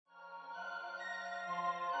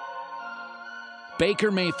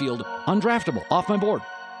Baker Mayfield, undraftable, off my board.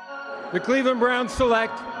 The Cleveland Browns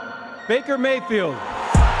select Baker Mayfield.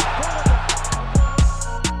 What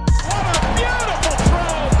a beautiful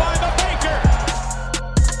throw by the Baker!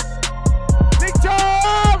 Big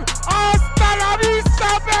Tom! Hasta la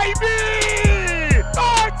vista, baby!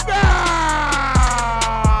 Touchdown!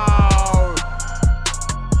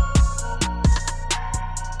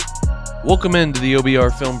 Welcome into the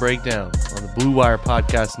OBR Film Breakdown on the Blue Wire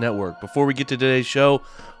Podcast Network. Before we get to today's show,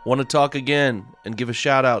 want to talk again and give a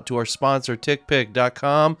shout out to our sponsor,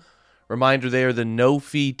 TickPick.com. Reminder, they are the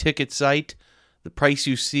no-fee ticket site. The price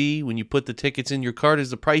you see when you put the tickets in your cart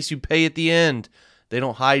is the price you pay at the end. They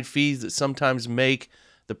don't hide fees that sometimes make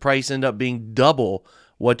the price end up being double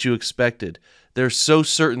what you expected. They're so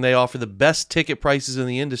certain they offer the best ticket prices in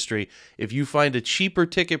the industry. If you find a cheaper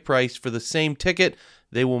ticket price for the same ticket,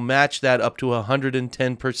 they will match that up to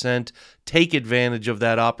 110%. Take advantage of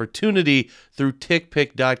that opportunity through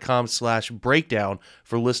tickpick.com/breakdown.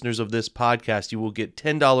 For listeners of this podcast, you will get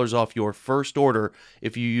 $10 off your first order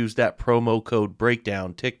if you use that promo code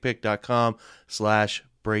breakdown.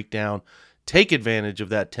 tickpick.com/breakdown. Take advantage of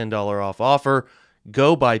that $10 off offer.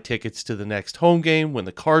 Go buy tickets to the next home game when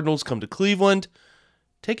the Cardinals come to Cleveland.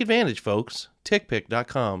 Take advantage, folks.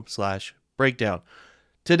 tickpick.com/breakdown.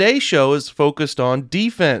 Today's show is focused on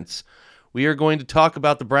defense. We are going to talk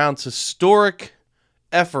about the Browns' historic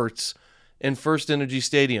efforts in First Energy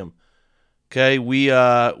Stadium. Okay, we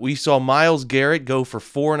saw Myles Garrett go for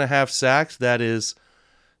 4.5 sacks. That is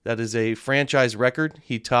a franchise record.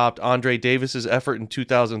 He topped Andre Davis's effort in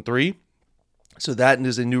 2003. So that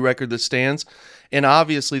is a new record that stands. And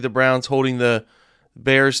obviously the Browns holding the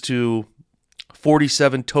Bears to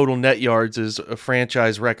 47 total net yards is a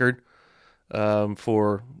franchise record.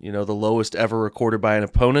 For the lowest ever recorded by an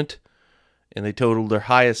opponent, and they totaled their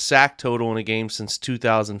highest sack total in a game since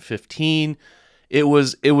 2015. It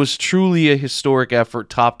was truly a historic effort,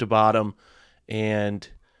 top to bottom, and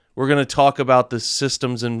we're going to talk about the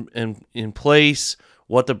systems in place,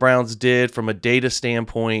 what the Browns did from a data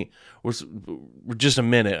standpoint. We're just a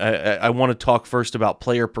minute. I want to talk first about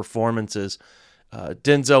player performances.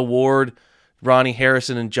 Denzel Ward, Ronnie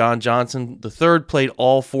Harrison, and John Johnson III played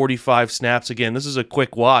all 45 snaps. Again, this is a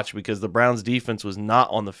quick watch because the Browns defense was not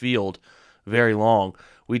on the field very long.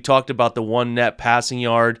 We talked about the one net passing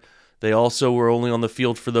yard. They also were only on the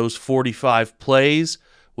field for those 45 plays,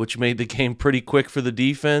 which made the game pretty quick for the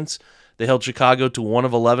defense. They held Chicago to 1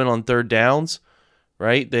 of 11 on third downs,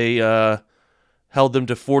 right? They held them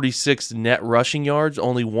to 46 net rushing yards,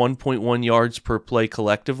 only 1.1 yards per play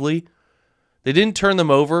collectively. They didn't turn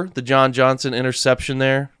them over, the John Johnson interception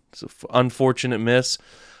there. It's an unfortunate miss.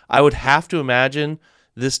 I would have to imagine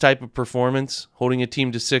this type of performance, holding a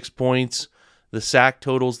team to 6 points, the sack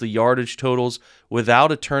totals, the yardage totals,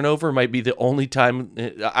 without a turnover might be the only time.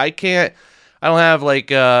 I don't have like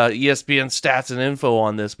ESPN stats and info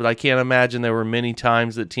on this, but I can't imagine there were many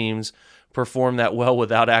times that teams performed that well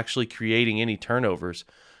without actually creating any turnovers.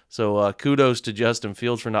 So kudos to Justin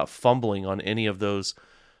Fields for not fumbling on any of those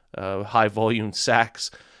high volume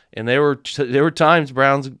sacks. And there were times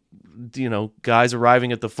Browns, guys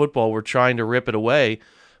arriving at the football were trying to rip it away,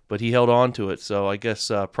 but he held on to it. So I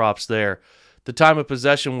guess props there. The time of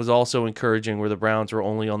possession was also encouraging, where the Browns were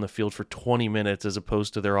only on the field for 20 minutes as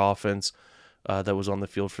opposed to their offense that was on the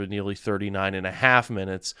field for nearly 39 and a half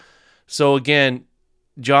minutes. So again,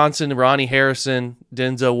 Johnson, Ronnie Harrison,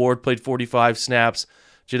 Denzel Ward played 45 snaps.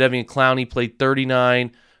 Jadeveon Clowney played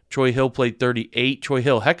 39. Troy Hill played 38. Troy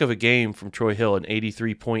Hill, heck of a game from Troy Hill, an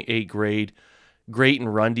 83.8 grade. Great in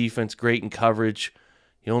run defense, great in coverage.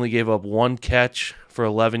 He only gave up one catch for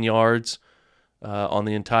 11 yards on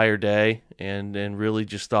the entire day, and really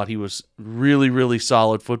just thought he was really, really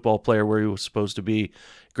solid football player where he was supposed to be.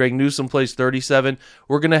 Greg Newsome plays 37.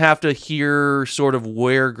 We're going to have to hear sort of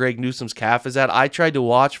where Greg Newsome's calf is at. I tried to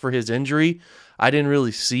watch for his injury. I didn't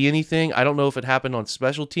really see anything. I don't know if it happened on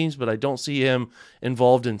special teams, but I don't see him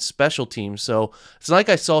involved in special teams. So it's not like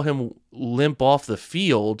I saw him limp off the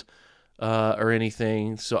field or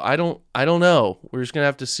anything. So I don't know. We're just going to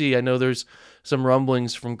have to see. I know there's some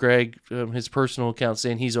rumblings from Greg, his personal account,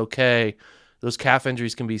 saying he's okay. Those calf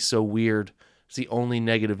injuries can be so weird. It's the only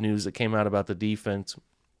negative news that came out about the defense.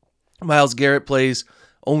 Myles Garrett plays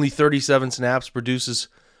only 37 snaps, produces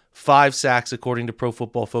 5 sacks according to Pro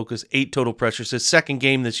Football Focus, 8 total pressures. His second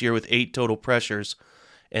game this year with 8 total pressures,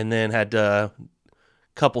 and then had a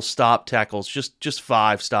couple stop tackles, just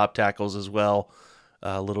 5 stop tackles as well.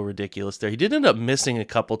 A little ridiculous there. He did end up missing a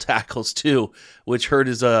couple tackles too, which hurt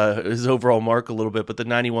his overall mark a little bit, but the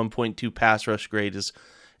 91.2 pass rush grade is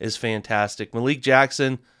fantastic. Malik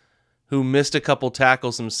Jackson, who missed a couple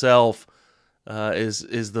tackles himself,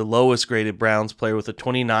 is the lowest graded Browns player with a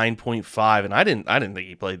 29.5, and I didn't think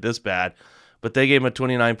he played this bad, but they gave him a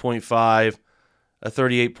 29.5, a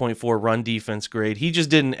 38.4 run defense grade. He just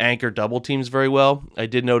didn't anchor double teams very well. I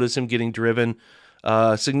did notice him getting driven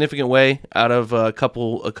a significant way out of a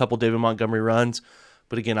couple David Montgomery runs,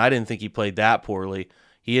 but again, I didn't think he played that poorly.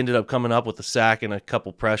 He ended up coming up with a sack and a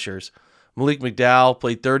couple pressures. Malik McDowell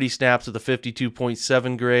played 30 snaps with a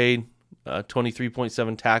 52.7 grade,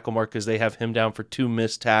 23.7 tackle mark because they have him down for 2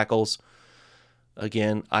 missed tackles.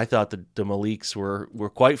 Again, I thought the Maliks were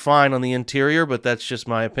quite fine on the interior, but that's just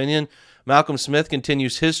my opinion. Malcolm Smith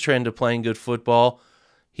continues his trend of playing good football.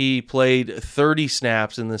 He played 30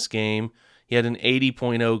 snaps in this game. He had an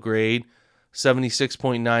 80.0 grade,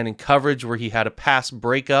 76.9 in coverage, where he had a pass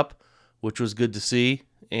breakup, which was good to see,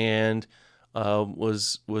 and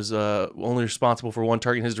was only responsible for 1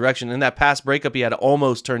 target in his direction. In that pass breakup, he had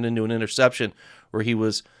almost turned into an interception, where he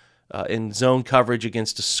was in zone coverage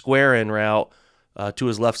against a square end route to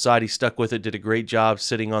his left side. He stuck with it, did a great job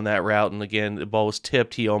sitting on that route, and again, the ball was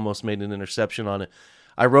tipped. He almost made an interception on it.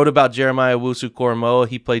 I wrote about Jeremiah Owusu-Koramoah.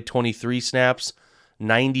 He played 23 snaps,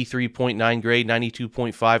 93.9 grade,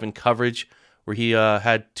 92.5 in coverage, where he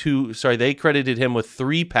they credited him with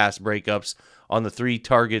 3 pass breakups on the 3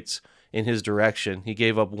 targets in his direction. He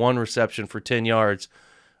gave up 1 reception for 10 yards.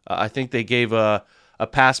 I think they gave a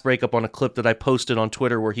pass breakup on a clip that I posted on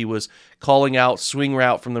Twitter where he was calling out swing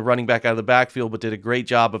route from the running back out of the backfield, but did a great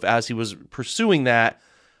job of, as he was pursuing that,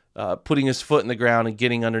 putting his foot in the ground and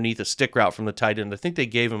getting underneath a stick route from the tight end. I think they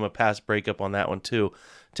gave him a pass breakup on that one too.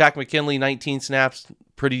 Takk McKinley, 19 snaps,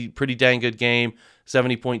 pretty dang good game,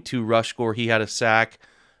 70.2 rush score. He had a sack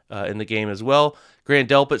in the game as well. Grant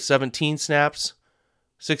Delpit, 17 snaps,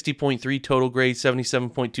 60.3 total grade,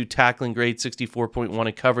 77.2 tackling grade, 64.1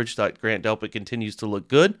 in coverage. Thought Grant Delpit continues to look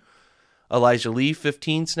good. Elijah Lee,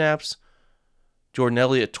 15 snaps. Jordan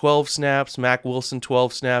Elliott, 12 snaps. Mack Wilson,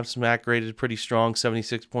 12 snaps. Mack graded pretty strong,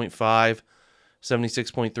 76.5,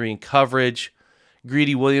 76.3 in coverage.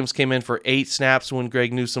 Greedy Williams came in for 8 snaps when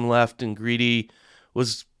Greg Newsome left, and Greedy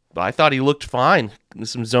I thought he looked fine.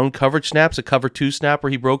 Some zone coverage snaps, a cover 2 snap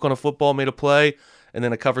where he broke on a football, made a play, and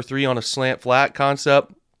then a cover 3 on a slant flat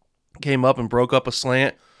concept. Came up and broke up a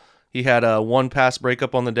slant. He had a 1 pass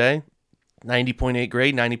breakup on the day, 90.8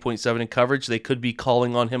 grade, 90.7 in coverage. They could be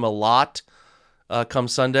calling on him a lot come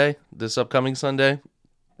Sunday, this upcoming Sunday,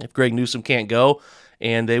 if Greg Newsome can't go.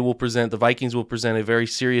 And the Vikings will present a very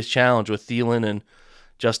serious challenge with Thielen and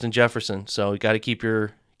Justin Jefferson. So you got to keep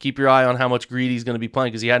your eye on how much Greedy's going to be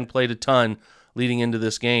playing, because he hadn't played a ton leading into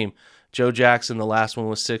this game. Joe Jackson, the last one,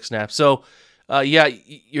 was 6 snaps. So,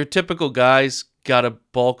 your typical guys got a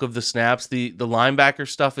bulk of the snaps. The linebacker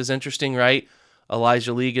stuff is interesting, right?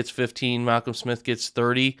 Elijah Lee gets 15, Malcolm Smith gets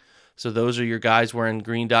 30. So those are your guys wearing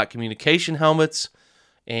green dot communication helmets.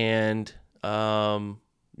 And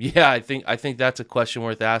I think that's a question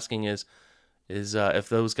worth asking is if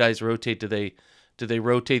those guys rotate, do they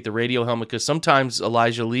rotate the radio helmet? Because sometimes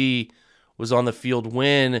Elijah Lee was on the field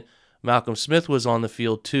when Malcolm Smith was on the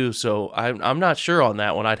field too. So I'm not sure on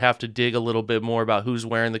that one. I'd have to dig a little bit more about who's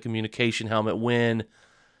wearing the communication helmet when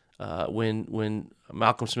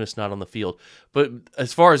Malcolm Smith's not on the field. But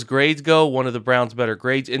as far as grades go, one of the Browns' better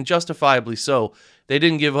grades, and justifiably so. They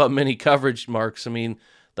didn't give up many coverage marks. I mean,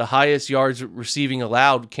 the highest yards receiving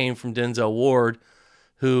allowed came from Denzel Ward,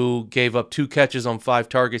 who gave up 2 catches on 5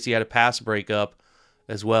 targets. He had a pass breakup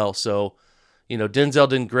as well. So, Denzel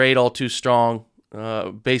didn't grade all too strong.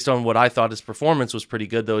 Based on what I thought his performance was pretty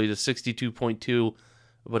good, though. He did 62.2,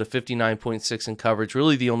 but a 59.6 in coverage.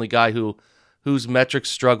 Really the only guy whose metrics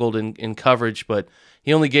struggled in coverage, but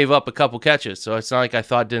he only gave up a couple catches. So it's not like I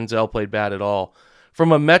thought Denzel played bad at all.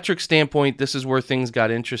 From a metric standpoint, this is where things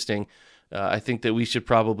got interesting. I think that we should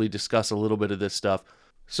probably discuss a little bit of this stuff.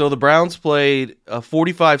 So the Browns played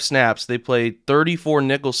 45 snaps. They played 34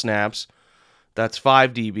 nickel snaps. That's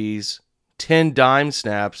 5 DBs, 10 dime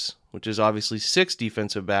snaps, which is obviously 6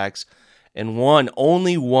 defensive backs, and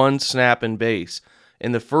only one snap in base.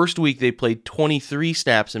 In the first week, they played 23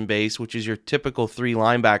 snaps in base, which is your typical 3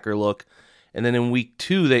 linebacker look. And then in week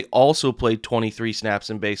 2, they also played 23 snaps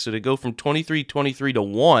in base. So to go from 23 to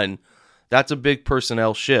 1, that's a big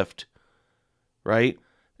personnel shift, right?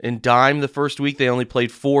 In dime, the first week, they only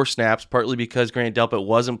played 4 snaps, partly because Grant Delpit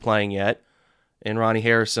wasn't playing yet. And Ronnie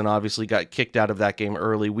Harrison obviously got kicked out of that game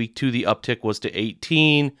early. Week 2, the uptick was to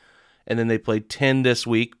 18. And then they played 10 this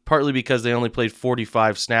week, partly because they only played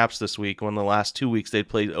 45 snaps this week, when the last 2 weeks they'd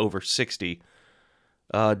played over 60.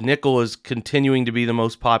 Nickel is continuing to be the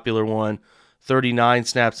most popular one. 39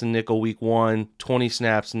 snaps in nickel week 1, 20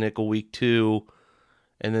 snaps in nickel week 2,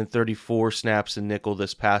 and then 34 snaps in nickel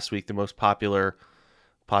this past week, the most popular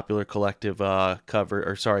collective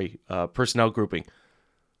personnel grouping.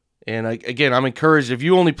 And again, I'm encouraged if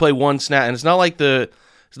you only play one snap, and it's not like the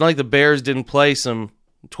Bears didn't play some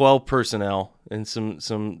 12 personnel and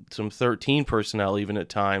some 13 personnel even at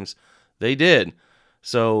times. They did.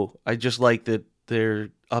 So I just like that they're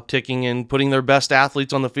upticking and putting their best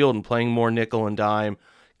athletes on the field and playing more nickel and dime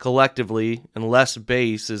collectively, and less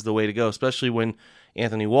base is the way to go, especially when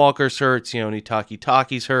Anthony Walker's hurt, Sione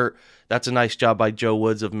Taki's hurt. That's a nice job by Joe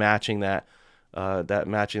Woods of matching that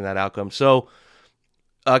outcome. So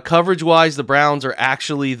coverage-wise, the Browns are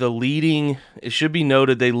actually it should be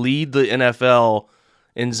noted, they lead the NFL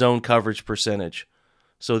in zone coverage percentage.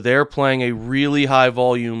 So they're playing a really high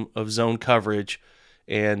volume of zone coverage,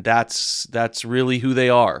 and that's really who they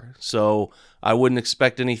are. So I wouldn't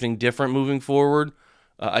expect anything different moving forward.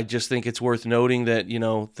 I just think it's worth noting that,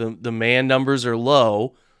 the man numbers are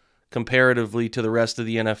low comparatively to the rest of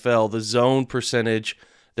the NFL. The zone percentage,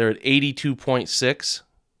 they're at 82.6.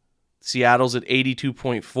 Seattle's at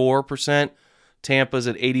 82.4%. Tampa's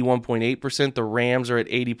at 81.8%. The Rams are at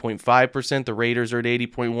 80.5%. The Raiders are at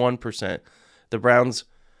 80.1%. The Browns'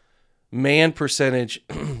 man percentage,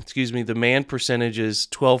 the man percentage is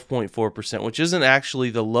 12.4%, which isn't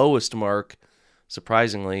actually the lowest mark,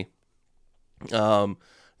 surprisingly.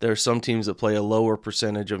 There are some teams that play a lower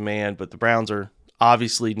percentage of man, but the Browns are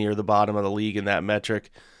obviously near the bottom of the league in that metric,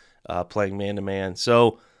 playing man-to-man.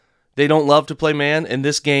 So they don't love to play man. In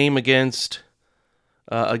this game against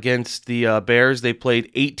the Bears, they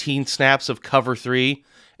played 18 snaps of cover 3.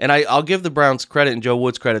 And I'll give the Browns credit and Joe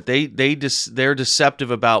Woods credit. They're deceptive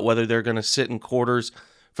about whether they're going to sit in quarters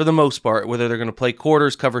for the most part, whether they're going to play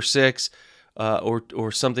quarters, cover 6,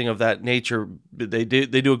 or something of that nature. They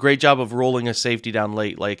do a great job of rolling a safety down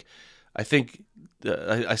late. Like, I think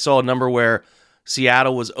I saw a number where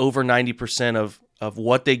Seattle was over 90% of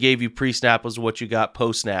what they gave you pre-snap was what you got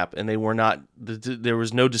post-snap, and there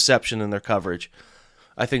was no deception in their coverage.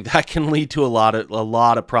 I think that can lead to a lot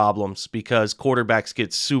of problems because quarterbacks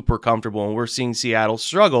get super comfortable, and we're seeing Seattle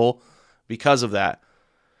struggle because of that.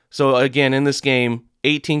 So again, in this game,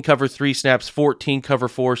 18 cover 3 snaps, 14 cover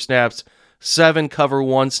 4 snaps, 7 cover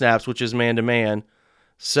 1 snaps, which is man-to-man,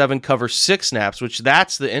 7 cover 6 snaps, which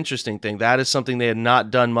that's the interesting thing. That is something they had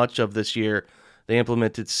not done much of this year. They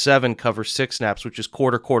implemented 7 cover 6 snaps, which is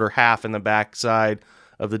quarter, half in the backside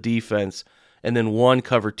of the defense, and then 1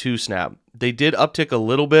 cover 2 snap. They did uptick a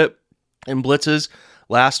little bit in blitzes.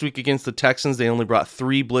 Last week against the Texans, they only brought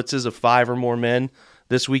 3 blitzes of 5 or more men.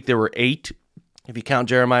 This week there were 8. If you count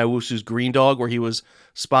Jeremiah Owusu's green dog, where he was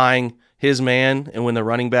spying his man, and when the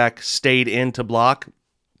running back stayed in to block,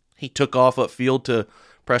 he took off upfield to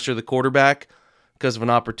pressure the quarterback because of an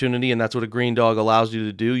opportunity, and that's what a green dog allows you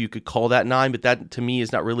to do. You could call that 9, but that, to me,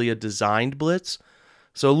 is not really a designed blitz.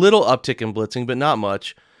 So a little uptick in blitzing, but not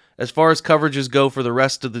much. As far as coverages go for the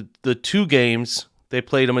rest of the 2 games, they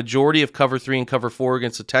played a majority of cover 3 and cover 4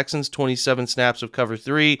 against the Texans, 27 snaps of cover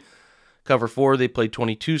 3. Cover 4, they played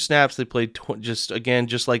 22 snaps. They played, just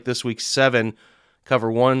like this week, 7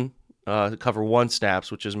 cover 1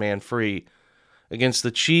 snaps, which is man-free. Against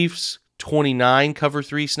the Chiefs, 29 cover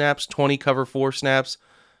 3 snaps, 20 cover 4 snaps.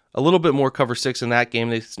 A little bit more cover 6 in that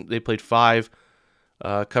game. They played 5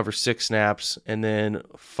 cover 6 snaps, and then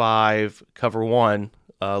 5 cover 1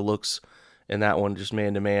 looks, and that one just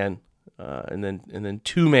man-to-man. And then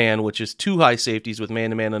 2-man, which is 2 high safeties with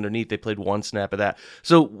man-to-man underneath. They played 1 snap of that.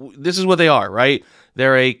 So this is what they are, right?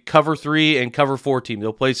 They're a cover 3 and cover 4 team.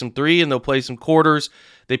 They'll play some 3 and they'll play some quarters.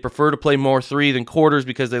 They prefer to play more 3 than quarters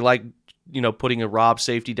because they like, putting a rob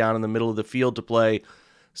safety down in the middle of the field to play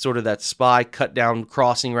sort of that spy, cut down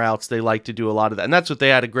crossing routes. They like to do a lot of that. And that's what they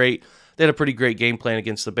had a pretty great game plan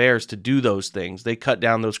against the Bears to do those things. They cut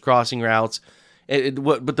down those crossing routes.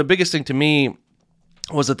 But the biggest thing to me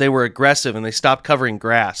was that they were aggressive and they stopped covering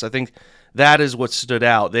grass. I think that is what stood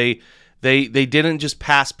out. They didn't just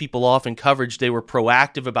pass people off in coverage. They were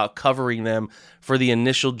proactive about covering them for the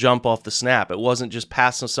initial jump off the snap. It wasn't just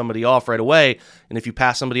passing somebody off right away. And if you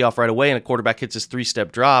pass somebody off right away and a quarterback hits his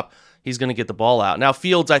 3-step drop, he's going to get the ball out. Now,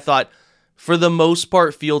 Fields, I thought, for the most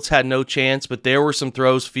part, Fields had no chance, but there were some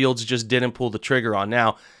throws Fields just didn't pull the trigger on.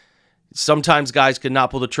 Now, sometimes guys could not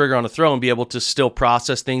pull the trigger on a throw and be able to still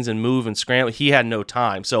process things and move and scramble. He had no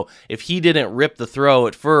time. So if he didn't rip the throw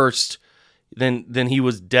at first, then he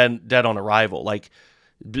was dead on arrival. Like,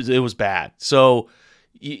 it was bad. So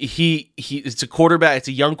it's a quarterback. It's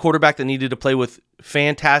a young quarterback that needed to play with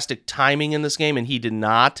fantastic timing in this game, and he did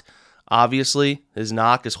not. Obviously, his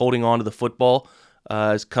knock is holding on to the football.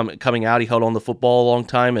 Is coming out. He held on to the football a long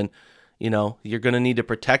time, and you're going to need to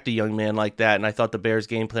protect a young man like that. And I thought the Bears'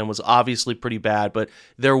 game plan was obviously pretty bad, but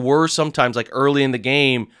there were some times, like early in the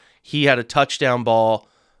game, he had a touchdown ball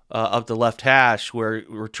up the left hash where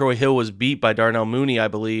Troy Hill was beat by Darnell Mooney, I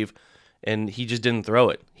believe, and he just didn't throw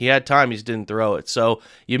it. He had time, he just didn't throw it. So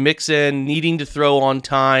you mix in needing to throw on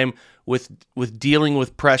time with dealing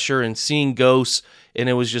with pressure and seeing ghosts, and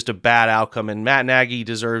it was just a bad outcome. And Matt Nagy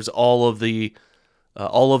deserves all of the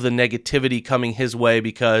negativity coming his way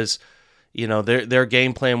because their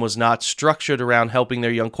game plan was not structured around helping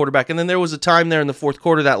their young quarterback. And then there was a time there in the fourth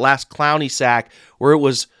quarter, that last Clowney sack, where it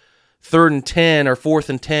was 3rd and 10 or 4th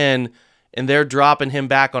and 10, and they're dropping him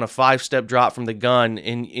back on a 5-step drop from the gun,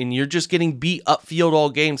 and you're just getting beat upfield all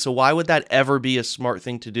game. So why would that ever be a smart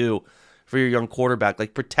thing to do for your young quarterback?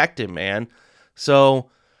 Like, protect him, man. So,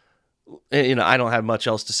 I don't have much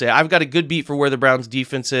else to say. I've got a good beat for where the Browns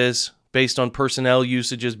defense is, based on personnel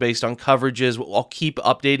usages, based on coverages. I'll keep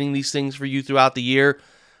updating these things for you throughout the year,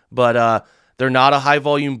 but they're not a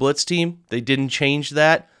high-volume blitz team. They didn't change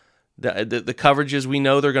that. The coverages, we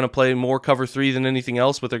know they're going to play more cover 3 than anything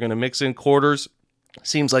else, but they're going to mix in quarters.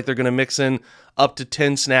 Seems like they're going to mix in up to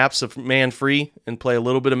 10 snaps of man-free and play a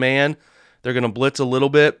little bit of man. They're going to blitz a little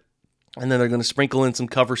bit, and then they're going to sprinkle in some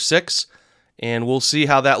cover 6. And we'll see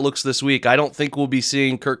how that looks this week. I don't think we'll be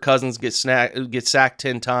seeing Kirk Cousins get sacked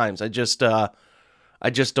 10 times. I just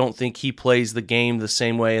don't think he plays the game the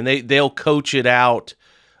same way. And they'll coach it out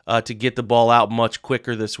to get the ball out much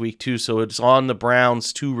quicker this week too. So it's on the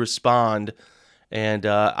Browns to respond. And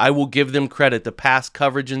I will give them credit. The pass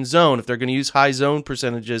coverage in zone, if they're going to use high zone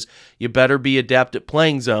percentages, you better be adept at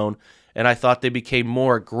playing zone. And I thought they became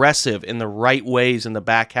more aggressive in the right ways in the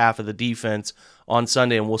back half of the defense on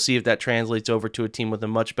Sunday, and we'll see if that translates over to a team with a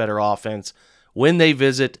much better offense when they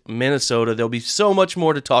visit Minnesota. There'll be so much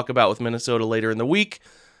more to talk about with Minnesota later in the week.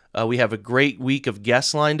 We have a great week of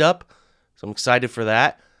guests lined up, so I'm excited for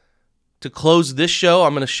that. To close this show,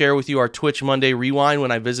 I'm going to share with you our Twitch Monday Rewind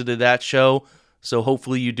when I visited that show, so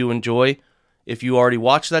hopefully you do enjoy. If you already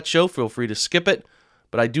watched that show, feel free to skip it,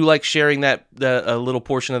 but I do like sharing that a little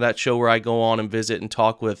portion of that show where I go on and visit and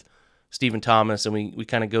talk with Stephen Thomas, and we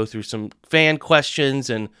kind of go through some fan questions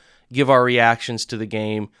and give our reactions to the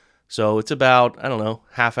game. So it's about,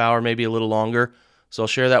 half hour, maybe a little longer. So I'll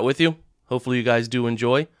share that with you. Hopefully you guys do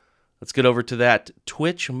enjoy. Let's get over to that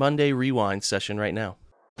Twitch Monday Rewind session right now.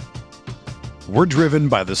 We're driven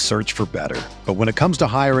by the search for better. But when it comes to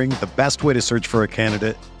hiring, the best way to search for a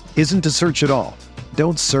candidate isn't to search at all.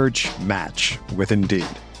 Don't search, match with Indeed.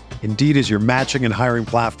 Indeed is your matching and hiring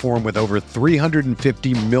platform with over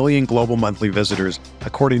 350 million global monthly visitors,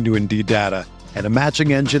 according to Indeed data, and a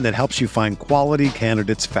matching engine that helps you find quality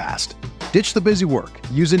candidates fast. Ditch the busy work.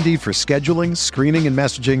 Use Indeed for scheduling, screening, and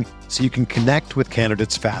messaging so you can connect with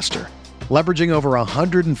candidates faster. Leveraging over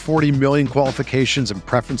 140 million qualifications and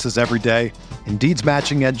preferences every day, Indeed's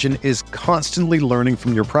matching engine is constantly learning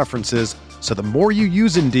from your preferences, so the more you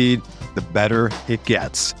use Indeed, the better it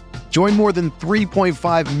gets. Join more than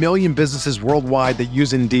 3.5 million businesses worldwide that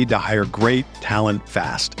use Indeed to hire great talent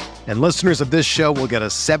fast. And listeners of this show will get a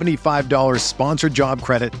 $75 sponsored job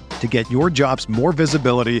credit to get your jobs more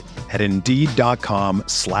visibility at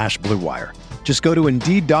Indeed.com/Blue Wire. Just go to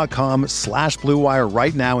Indeed.com/Blue Wire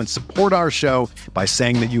right now and support our show by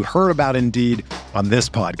saying that you heard about Indeed on this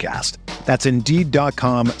podcast. That's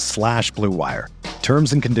Indeed.com/Blue Wire.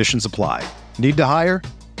 Terms and conditions apply. Need to hire?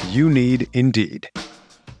 You need Indeed.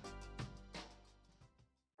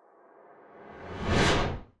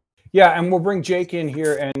 Yeah, and we'll bring Jake in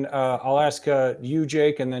here, and I'll ask you,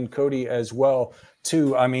 Jake, and then Cody as well,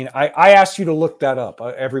 too. I mean, I asked you to look that up,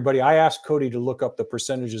 everybody. I asked Cody to look up the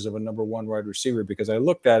percentages of a number 1 wide receiver because I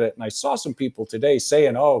looked at it, and I saw some people today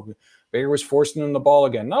saying, Baker was forcing them the ball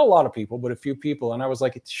again. Not a lot of people, but a few people. And I was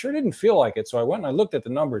like, it sure didn't feel like it. So I went and I looked at the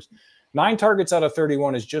numbers. 9 targets out of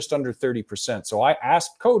 31 is just under 30%. So I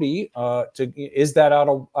asked Cody, is that out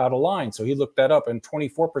of line? So he looked that up, and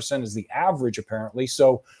 24% is the average, apparently.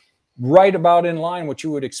 So right about in line, what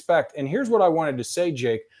you would expect. And here's what I wanted to say,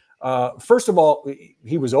 Jake. First of all,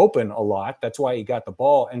 he was open a lot. That's why he got the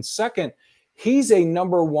ball. And second, he's a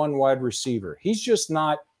number 1 wide receiver. He's just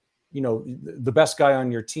not, the best guy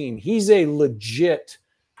on your team. He's a legit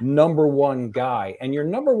number 1 guy. And your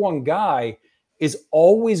number 1 guy is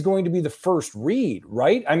always going to be the first read,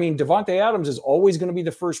 right? I mean, Davante Adams is always going to be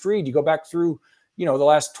the first read. You go back through, the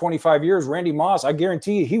last 25 years, Randy Moss, I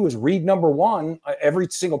guarantee you, he was read number 1 every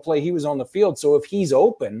single play he was on the field. So if he's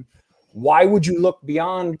open, why would you look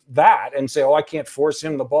beyond that and say, I can't force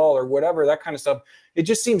him the ball or whatever, that kind of stuff? It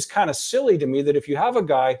just seems kind of silly to me that if you have a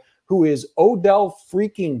guy who is Odell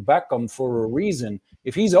freaking Beckham for a reason,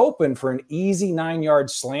 if he's open for an easy 9-yard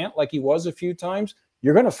slant like he was a few times,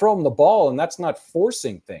 you're going to throw him the ball, and that's not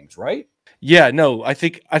forcing things, right? Yeah, no, I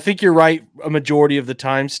think you're right a majority of the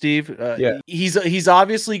time, Steve. He's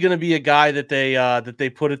obviously going to be a guy that they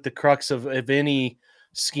put at the crux of any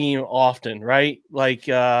scheme often, right? Like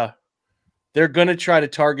they're going to try to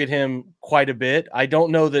target him quite a bit. I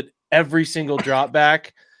don't know that every single drop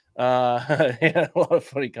back. Yeah, a lot of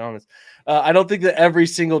funny comments. I don't think that every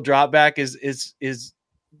single drop back is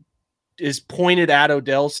pointed at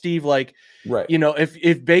Odell, Steve. Like, right. You know,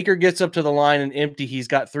 if Baker gets up to the line and empty, he's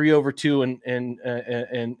got 3-over-2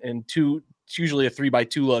 and two. It's usually a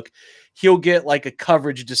 3-by-2 look. He'll get like a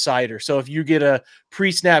coverage decider. So if you get a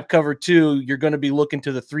pre-snap cover 2, you're going to be looking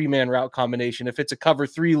to the 3-man route combination. If it's a cover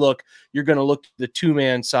 3 look, you're going to look to the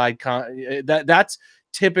 2-man side. That's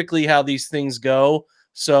typically how these things go.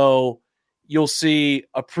 So you'll see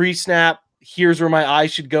a pre-snap. Here's where my eye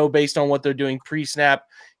should go based on what they're doing pre-snap.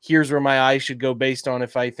 Here's where my eye should go based on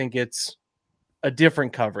if I think it's a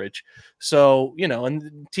different coverage. So, you know,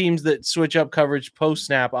 and teams that switch up coverage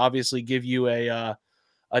post-snap obviously give you a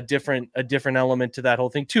different element to that whole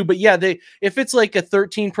thing too. But yeah, if it's like a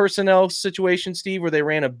 13 personnel situation, Steve, where they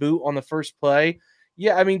ran a boot on the first play,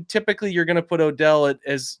 yeah, I mean, typically you're going to put Odell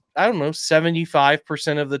as I don't know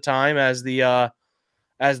 75% of the time as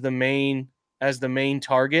the main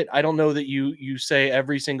target. I don't know that you say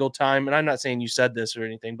every single time, and I'm not saying you said this or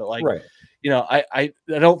anything, but like, right. You know, I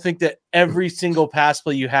don't think that every single pass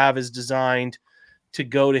play you have is designed to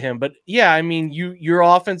go to him. But yeah, I mean, your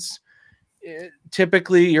offense,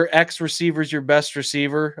 typically your X receiver is your best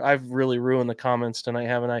receiver. I've really ruined the comments tonight,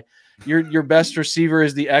 haven't I? Your best receiver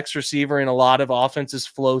is the X receiver, and a lot of offenses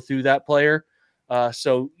flow through that player.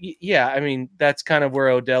 So yeah, I mean, that's kind of where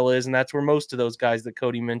Odell is, and that's where most of those guys that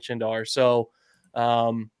Cody mentioned are. So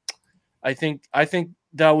I think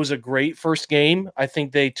that was a great first game. I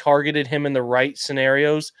think they targeted him in the right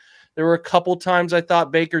scenarios. There were a couple times I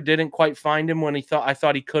thought Baker didn't quite find him when I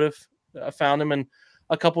thought he could have found him, and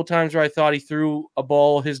a couple times where I thought he threw a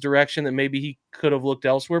ball his direction that maybe he could have looked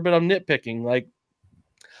elsewhere. But I'm nitpicking. Like,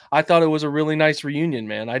 I thought it was a really nice reunion,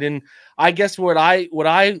 man. I guess what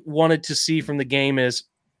I wanted to see from the game is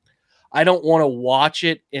I don't want to watch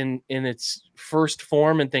it in its first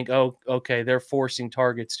form and think, oh, okay, they're forcing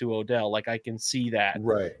targets to Odell. Like, I can see that.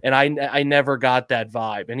 Right. And I never got that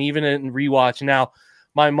vibe. And even in rewatch now,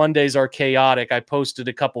 my Mondays are chaotic. I posted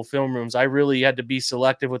a couple film rooms. I really had to be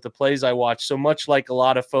selective with the plays I watched. So much like a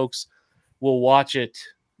lot of folks will watch it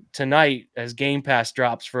tonight as Game Pass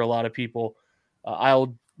drops for a lot of people,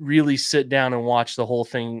 I'll really sit down and watch the whole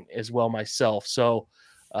thing as well myself. So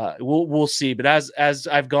we'll see. But as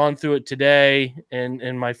I've gone through it today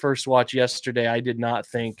and my first watch yesterday, I did not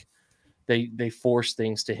think they forced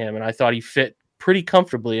things to him, and I thought he fit pretty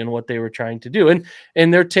comfortably in what they were trying to do.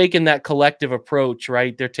 And they're taking that collective approach,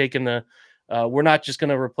 right? They're taking we're not just going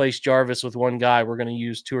to replace Jarvis with one guy. We're going to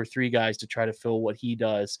use 2 or 3 guys to try to fill what he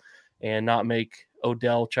does and not make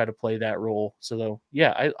Odell try to play that role. So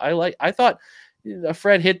yeah, I thought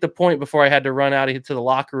Fred hit the point before I had to run out to the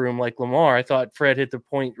locker room like Lamar. I thought Fred hit the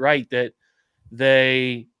point right that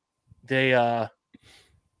to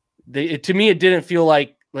me, it didn't feel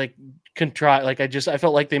like contrived. Like I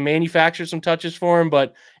felt like they manufactured some touches for him,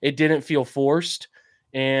 but it didn't feel forced.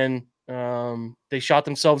 And they shot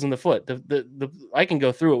themselves in the foot. I can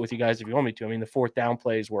go through it with you guys if you want me to. I mean, the 4th down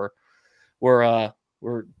plays were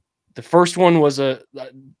the first one was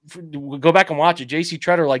go back and watch it. JC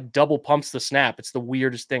Treader like double pumps the snap. It's the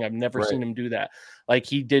weirdest thing. I've never seen him do that. Like,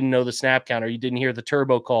 he didn't know the snap counter. He didn't hear the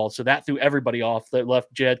turbo call. So that threw everybody off. That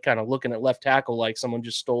left Jed kind of looking at left tackle like someone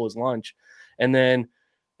just stole his lunch. And then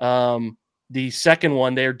the second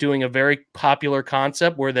one, they're doing a very popular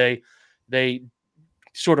concept where they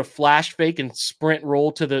sort of flash fake and sprint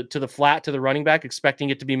roll to the flat to the running back,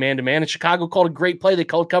 expecting it to be man-to-man. And Chicago called a great play. They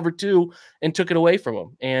called cover 2 and took it away from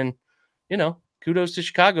him. And, you know, kudos to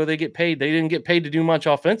Chicago. They get paid. They didn't get paid to do much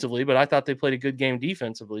offensively, but I thought they played a good game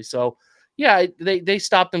defensively. So, yeah, they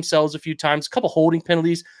stopped themselves a few times. A couple holding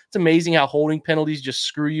penalties. It's amazing how holding penalties just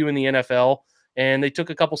screw you in the NFL. And they took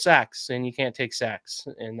a couple sacks, and you can't take sacks,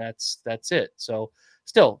 and that's it. So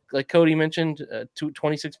still, like Cody mentioned,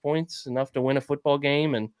 26 points, enough to win a football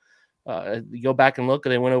game. And you go back and look,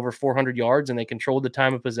 they went over 400 yards, and they controlled the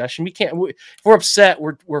time of possession. If we're upset,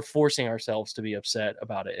 we're forcing ourselves to be upset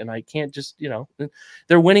about it. And I can't just,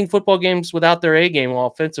 they're winning football games without their A game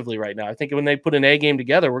offensively right now. I think when they put an A game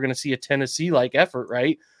together, we're going to see a Tennessee-like effort,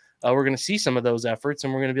 right? We're going to see some of those efforts,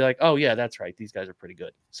 and we're going to be like, oh, yeah, that's right. These guys are pretty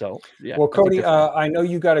good. So, yeah. Well, Cody, I know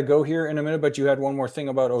you got to go here in a minute, but you had one more thing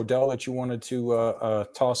about Odell that you wanted to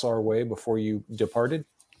toss our way before you departed.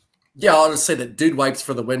 Yeah, I'll just say that dude wipes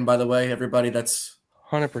for the win, by the way, everybody.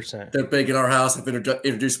 100%. They're big in our house. I've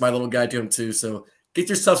introduced my little guy to them too. So get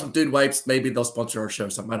yourself some dude wipes. Maybe they'll sponsor our show or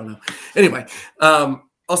something. I don't know. Anyway,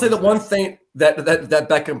 I'll say the one thing that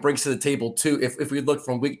Beckham brings to the table too, if we look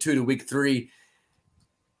from week 2 to week 3,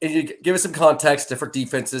 and you give us some context, different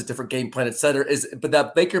defenses, different game plan, et cetera, but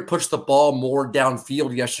that Baker pushed the ball more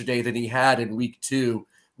downfield yesterday than he had in week 2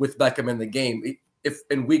 with Beckham in the game. If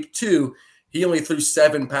in week 2, he only threw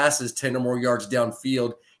 7 passes, 10 or more yards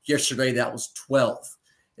downfield. Yesterday, that was 12.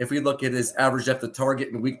 If we look at his average depth of target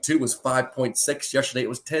in week 2 was 5.6. Yesterday, it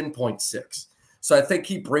was 10.6. So I think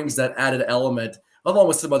he brings that added element, along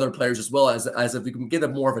with some other players as well, as if we can get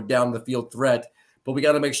him more of a down-the-field threat. But we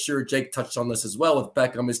got to make sure, Jake touched on this as well with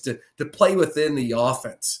Beckham, is to play within the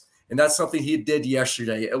offense. And that's something he did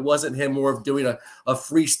yesterday. It wasn't him more of doing a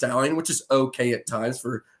freestyling, which is okay at times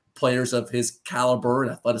for players of his caliber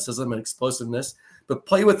and athleticism and explosiveness. But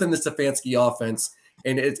play within the Stefanski offense,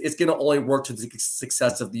 and it's going to only work to the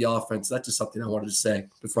success of the offense. That's just something I wanted to say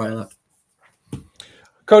before I left.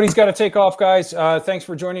 Cody's got to take off, guys. Thanks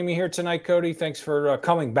for joining me here tonight, Cody. Thanks for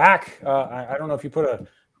coming back. I don't know if you put a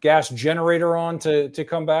gas generator on to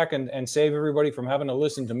come back and save everybody from having to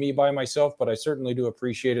listen to me by myself, but I certainly do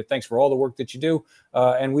appreciate it. Thanks for all the work that you do.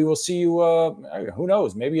 And we will see you, who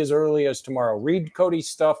knows, maybe as early as tomorrow. Read Cody's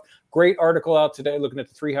stuff. Great article out today looking at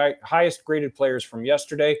the 3 highest graded players from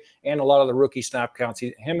yesterday and a lot of the rookie snap counts.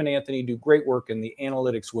 Him and Anthony do great work in the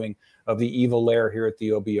analytics wing of the evil lair here at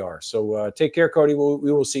the OBR. So take care, Cody.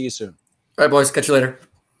 We will see you soon. All right, boys. Catch you later.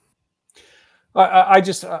 I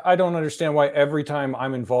don't understand why every time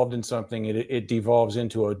I'm involved in something, it devolves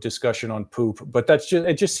into a discussion on poop. But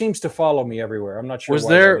it just seems to follow me everywhere. I'm not sure.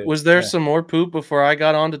 Was there some more poop before I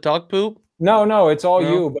got on to talk poop? No, it's all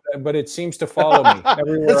you. But it seems to follow me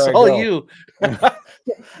everywhere. It's I all go. You.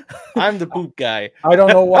 I'm the poop guy. I don't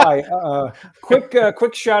know why.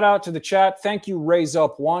 Quick shout out to the chat. Thank you, Raise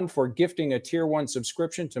Up One, for gifting a tier 1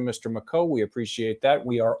 subscription to Mr. McCo. We appreciate that.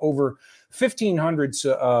 We are over 1,500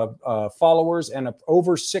 followers and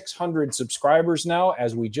over 600 subscribers now,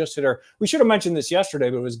 as we just hit we should have mentioned this yesterday,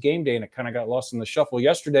 but it was game day and it kind of got lost in the shuffle.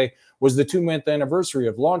 Yesterday was the 2-month anniversary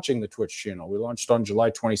of launching the Twitch channel. We launched on July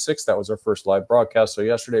 26th. That was our first live broadcast. So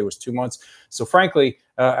yesterday was 2 months. So frankly,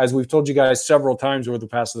 as we've told you guys several times over the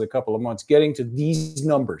past couple of months, getting to these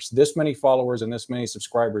numbers, this many followers and this many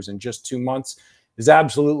subscribers in just 2 months, is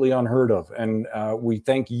absolutely unheard of. And we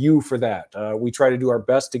thank you for that. We try to do our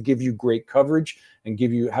best to give you great coverage and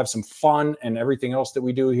have some fun and everything else that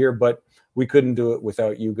we do here, but we couldn't do it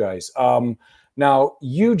without you guys. Now,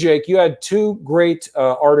 Jake, you had 2 great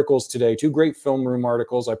articles today, 2 great film room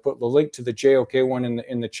articles. I put the link to the JOK one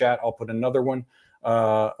in the chat. I'll put another one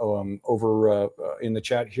over in the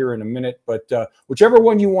chat here in a minute, but whichever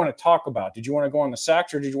one you want to talk about. Did you want to go on the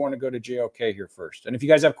sacks or did you want to go to JOK here first? And if you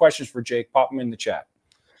guys have questions for Jake, pop them in the chat.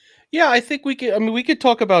 Yeah, I think we could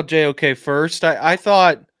talk about JOK first. I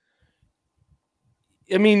thought,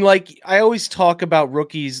 like I always talk about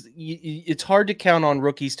rookies. It's hard to count on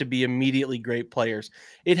rookies to be immediately great players.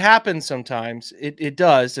 It happens sometimes. It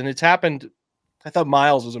does. And it's happened. I thought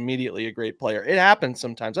Miles was immediately a great player. It happens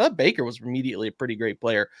sometimes. I thought Baker was immediately a pretty great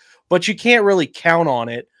player, but you can't really count on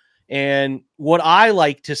it. And what I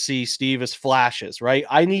like to see, Steve, is flashes, right?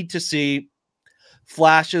 I need to see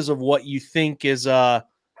flashes of what you think a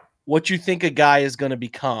guy is going to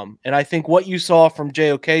become. And I think what you saw from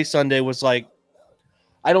JOK Sunday was like,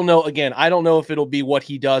 I don't know. Again, I don't know if it'll be what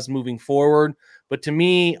he does moving forward, but to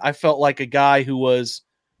me, I felt like a guy who was,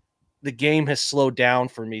 the game has slowed down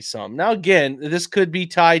for me some. Now, again, this could be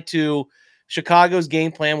tied to Chicago's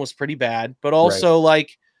game plan was pretty bad, but also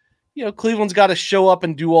Cleveland's got to show up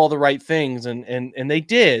and do all the right things. And they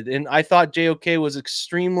did. And I thought JOK was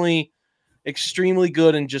extremely, extremely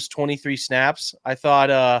good in just 23 snaps. I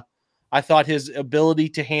thought his ability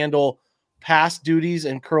to handle pass duties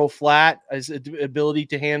and curl flat, his ability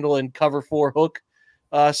to handle and cover 4 hook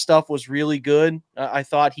stuff was really good. I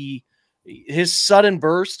thought his sudden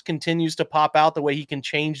burst continues to pop out, the way he can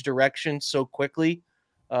change direction so quickly.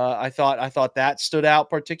 I thought that stood out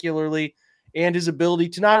particularly, and his ability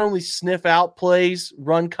to not only sniff out plays,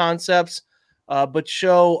 run concepts, but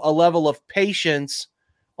show a level of patience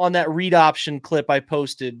on that read option clip I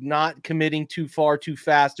posted, not committing too far too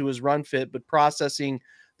fast to his run fit, but processing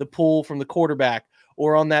the pull from the quarterback,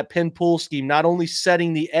 or on that pin pull scheme, not only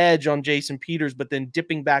setting the edge on Jason Peters, but then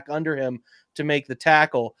dipping back under him to make the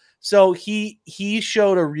tackle. So he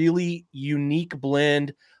showed a really unique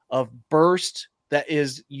blend of burst that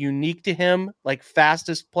is unique to him, like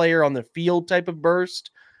fastest player on the field type of burst,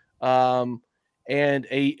 and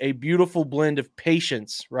a beautiful blend of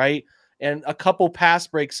patience, right? and a couple pass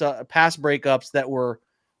breakups that were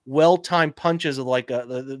well-timed punches of like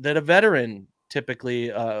that a veteran typically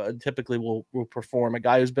will perform, a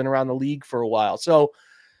guy who's been around the league for a while. So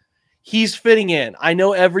he's fitting in. I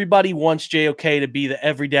know everybody wants JOK to be the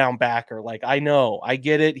every down backer. Like, I know, I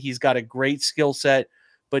get it. He's got a great skill set,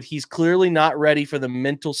 but he's clearly not ready for the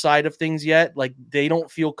mental side of things yet. Like, they don't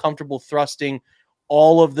feel comfortable thrusting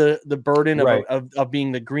all of the burden of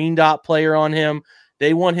being the green dot player on him.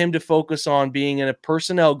 They want him to focus on being in a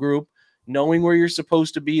personnel group, knowing where you're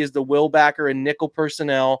supposed to be as the will backer and nickel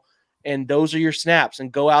personnel, and those are your snaps,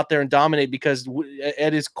 and go out there and dominate, because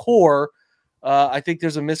at his core, I think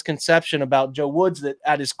there's a misconception about Joe Woods that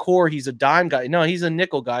at his core, he's a dime guy. No, he's a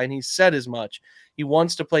nickel guy, and he's said as much. He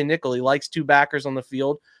wants to play nickel. He likes two backers on the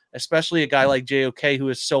field, especially a guy like JOK who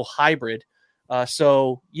is so hybrid.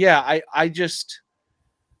 So, yeah, I just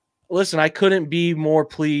 – listen, I couldn't be more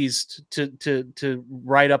pleased to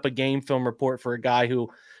write up a game film report for a guy who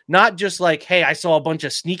not just like, hey, I saw a bunch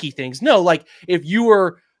of sneaky things. No, like if you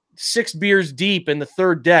were – 6 beers deep in the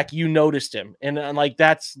third deck, you noticed him. And like,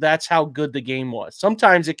 that's how good the game was.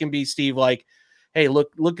 Sometimes it can be, Steve, like, hey,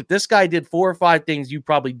 look at this guy did 4 or 5 things you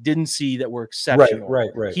probably didn't see that were exceptional.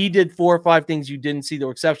 Right. He did 4 or 5 things you didn't see that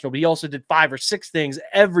were exceptional, but he also did 5 or 6 things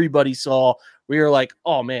everybody saw where you're like,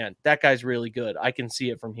 oh man, that guy's really good. I can see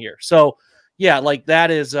it from here. So yeah, like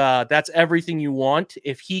that is that's everything you want.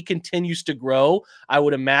 If he continues to grow, I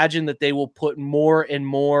would imagine that they will put more and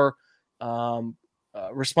more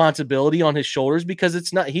responsibility on his shoulders,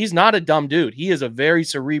 because he's not a dumb dude. He is a very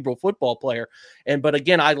cerebral football player. But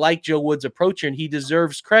again, I like Joe Woods' approach, and he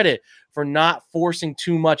deserves credit for not forcing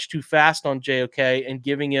too much too fast on JOK and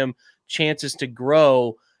giving him chances to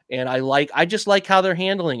grow. And I just like how they're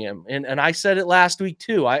handling him. And I said it last week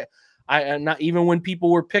too. I not even when people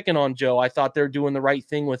were picking on Joe, I thought they're doing the right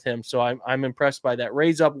thing with him. So I'm impressed by that.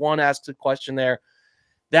 Raise Up One asked a question there.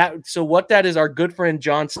 So what that is, our good friend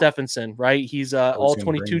John Stephenson, right? He's all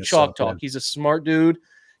 22 Chalk Talk. He's a smart dude.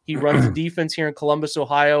 He runs the defense here in Columbus,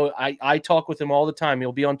 Ohio. I talk with him all the time.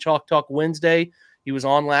 He'll be on Chalk Talk Wednesday. He was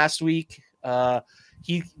on last week.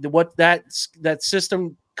 What that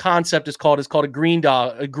system concept is called a green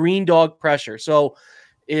dog pressure. So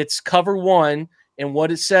it's cover one, and what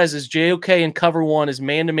it says is JOK in cover one is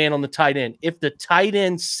man-to-man on the tight end. If the tight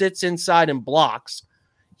end sits inside and blocks,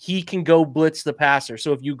 he can go blitz the passer.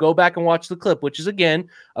 So if you go back and watch the clip, which is, again,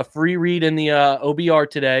 a free read in the OBR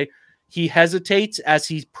today, he hesitates as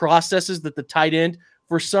he processes that the tight end,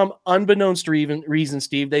 for some unbeknownst reason,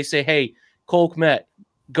 Steve, they say, hey, Cole Kmet,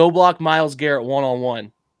 go block Myles Garrett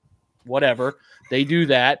one-on-one. Whatever. They do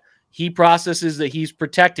that. He processes that he's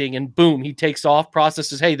protecting, and boom, he takes off,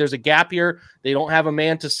 processes, hey, there's a gap here. They don't have a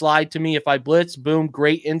man to slide to me if I blitz. Boom,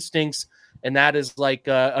 great instincts. And that is like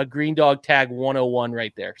a green dog tag 101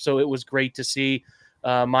 right there. So it was great to see.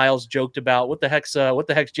 Myles joked about what the heck's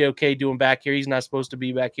JOK doing back here? He's not supposed to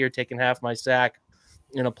be back here taking half my sack,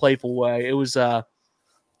 in a playful way. It was,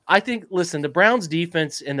 I think, listen, the Browns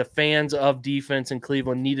defense and the fans of defense in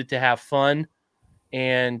Cleveland needed to have fun,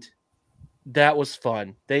 and that was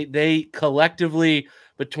fun. They collectively,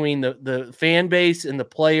 between the fan base and the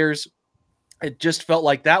players, it just felt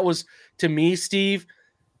like that was, to me, Steve,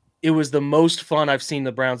 it was the most fun I've seen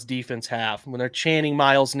the Browns defense have when they're chanting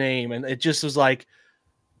Myles' name. And it just was like,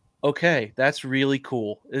 okay, that's really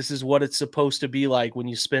cool. This is what it's supposed to be like when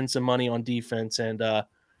you spend some money on defense. And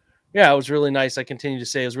yeah, it was really nice. I continue to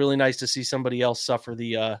say it was really nice to see somebody else suffer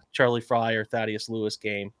the Charlie Fry or Thaddeus Lewis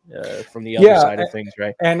game from the other side of things,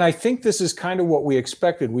 right? And I think this is kind of what we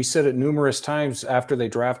expected. We said it numerous times after they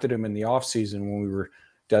drafted him in the offseason when we were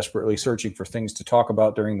desperately searching for things to talk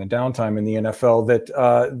about during the downtime in the NFL,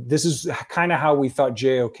 that this is kind of how we thought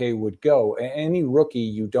JOK would go. Any rookie,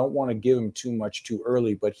 you don't want to give him too much too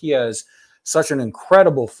early, but he has such an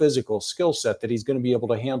incredible physical skill set that he's going to be able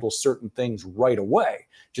to handle certain things right away,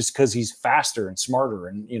 just because he's faster and smarter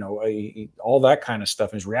and, all that kind of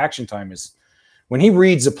stuff. His reaction time is, when he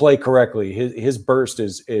reads a play correctly, his burst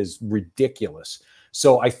is ridiculous.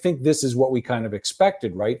 So I think this is what we kind of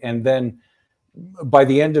expected, right? And then by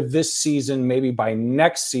the end of this season, maybe by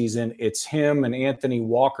next season, it's him and Anthony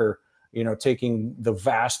Walker, taking the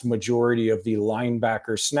vast majority of the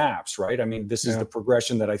linebacker snaps, right? I mean, this is the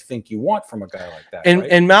progression that I think you want from a guy like that. And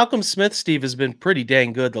right? and Malcolm Smith, Steve, has been pretty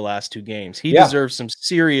dang good the last 2 games. He deserves some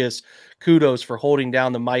serious kudos for holding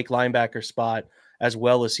down the Mike linebacker spot as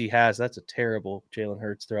well as he has. That's a terrible Jalen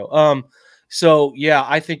Hurts throw. So yeah,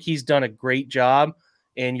 I think he's done a great job,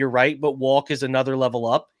 and you're right, but Walk is another level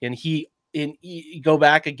up, and you go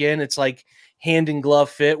back again, it's like hand in glove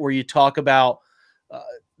fit, where you talk about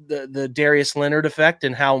the Darius Leonard effect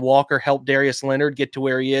and how Walker helped Darius Leonard get to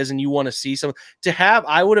where he is, and you want to see some to have.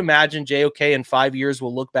 I would imagine JOK in 5 years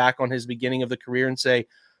will look back on his beginning of the career and say,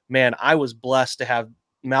 "Man, I was blessed to have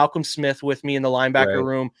Malcolm Smith with me in the linebacker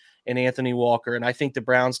room and Anthony Walker." And I think the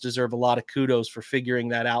Browns deserve a lot of kudos for figuring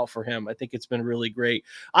that out for him. I think it's been really great.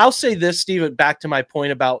 I'll say this, Steve, back to my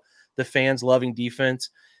point about the fans loving defense.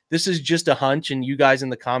 This is just a hunch, and you guys in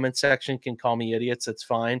the comment section can call me idiots. That's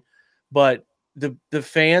fine. But the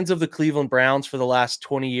fans of the Cleveland Browns for the last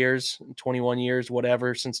 20 years, 21 years,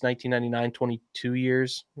 whatever, since 1999, 22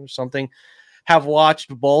 years or something, have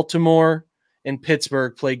watched Baltimore and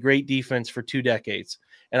Pittsburgh play great defense for 2 decades.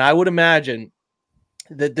 And I would imagine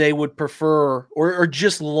that they would prefer or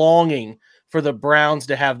just longing for the Browns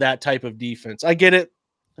to have that type of defense. I get it.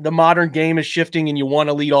 The modern game is shifting and you want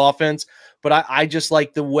to lead offense, but I just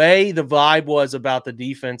like the way the vibe was about the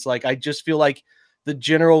defense. Like, I just feel like the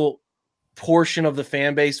general portion of the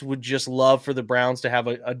fan base would just love for the Browns to have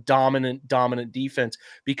a dominant defense,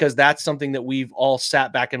 because that's something that we've all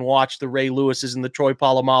sat back and watched the Ray Lewises and the Troy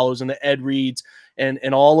Polamalos and the Ed Reeds and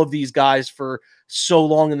all of these guys for so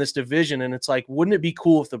long in this division. And it's like, wouldn't it be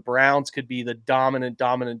cool if the Browns could be the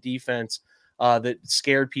dominant defense that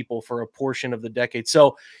scared people for a portion of the decade?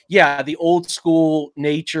 So yeah, the old school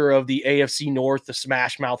nature of the AFC North, the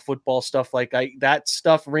smash mouth football stuff, that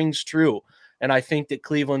stuff rings true. And I think that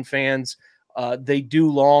Cleveland fans, they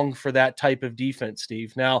do long for that type of defense,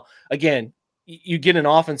 Steve. Now, again, you get an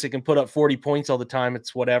offense that can put up 40 points all the time.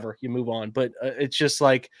 It's whatever, you move on. But it's just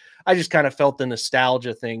like, I just kind of felt the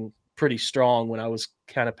nostalgia thing pretty strong when I was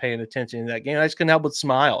kind of paying attention to that game. I just couldn't help but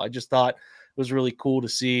smile. I just thought it was really cool to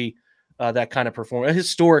see that kind of performance, a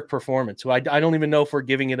historic performance. So I don't even know if we're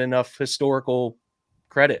giving it enough historical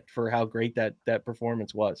credit for how great that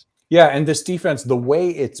performance was. Yeah, and this defense, the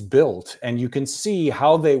way it's built, and you can see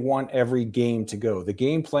how they want every game to go. The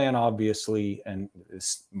game plan, obviously, and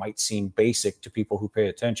this might seem basic to people who pay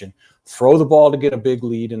attention, throw the ball to get a big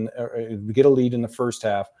lead and get a lead in the first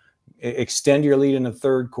half, extend your lead in the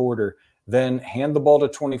third quarter, then hand the ball to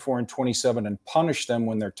 24 and 27 and punish them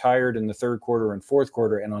when they're tired in the third quarter and fourth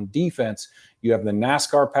quarter. And on defense, you have the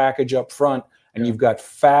NASCAR package up front, and you've got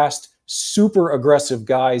fast, super aggressive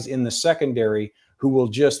guys in the secondary who will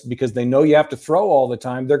just, because they know you have to throw all the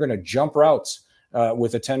time, they're going to jump routes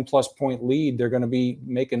with a 10-plus point lead. They're going to be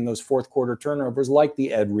making those fourth quarter turnovers like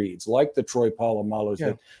the Ed Reeds, like the Troy Polamalos,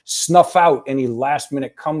 that snuff out any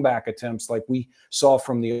last-minute comeback attempts like we saw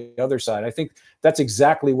from the other side. I think that's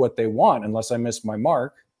exactly what they want, unless I missed my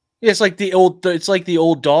mark. Yeah, it's like the old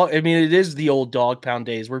dog. I mean, it is the old dog pound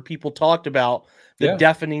days where people talked about the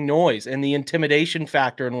deafening noise and the intimidation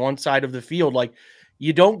factor on one side of the field. Like,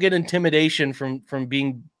 you don't get intimidation from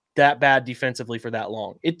being that bad defensively for that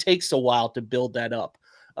long. It takes a while to build that up.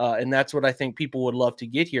 And that's what I think people would love to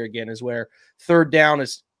get here again, is where third down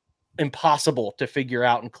is impossible to figure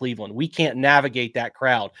out in Cleveland. We can't navigate that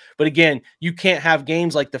crowd. But again, you can't have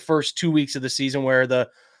games like the first 2 weeks of the season where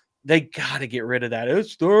they got to get rid of that.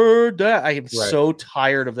 It's third down. I am so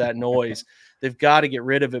tired of that noise. They've got to get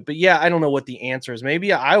rid of it. But yeah, I don't know what the answer is.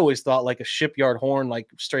 Maybe I always thought like a shipyard horn, like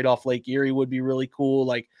straight off Lake Erie, would be really cool.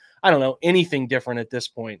 Like, I don't know, anything different at this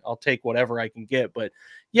point. I'll take whatever I can get. But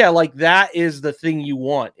yeah, like that is the thing you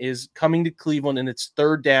want, is coming to Cleveland and it's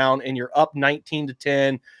third down and you're up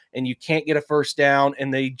 19-10 and you can't get a first down.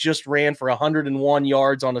 And they just ran for 101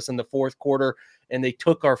 yards on us in the fourth quarter and they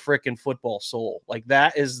took our freaking football soul. Like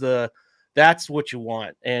that's what you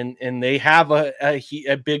want. And they have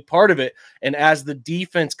a big part of it. And as the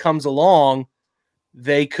defense comes along,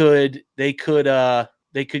 they could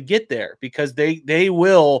get there, because they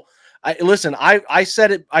will. I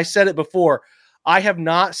said it before. I have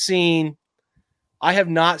not seen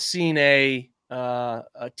a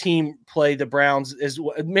team play the Browns as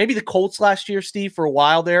maybe the Colts last year, Steve, for a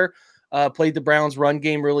while there. Played the Browns run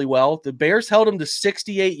game really well. The Bears held them to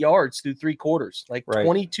 68 yards through 3 quarters,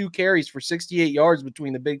 22 carries for 68 yards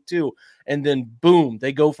between the big two. And then boom,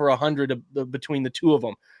 they go for 100 between the two of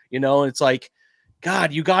them, and it's like,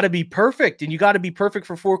 God, you got to be perfect, and you got to be perfect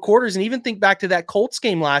for 4 quarters. And even think back to that Colts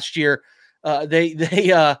game last year.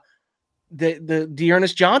 The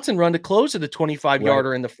Dearness Johnson run to close at a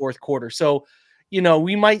 25-yarder in the fourth quarter. So,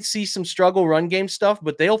 we might see some struggle run game stuff,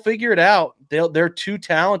 but they'll figure it out. They're too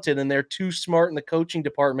talented and they're too smart in the coaching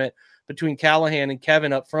department between Callahan and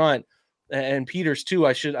Kevin up front, and Peters too.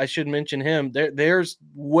 I should mention him. There's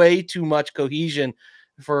way too much cohesion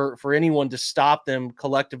for anyone to stop them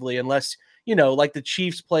collectively, unless, like the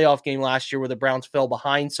Chiefs playoff game last year where the Browns fell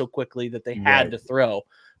behind so quickly that they had to throw.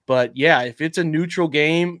 But yeah, if it's a neutral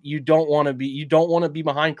game, you don't want to be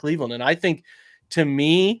behind Cleveland. And I think, to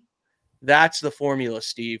me, That's the formula,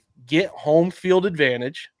 Steve. Get home field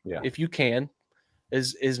advantage if you can,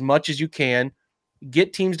 as much as you can.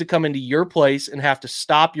 Get teams to come into your place and have to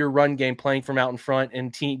stop your run game playing from out in front.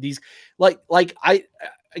 And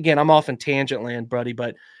I'm off in tangent land, buddy,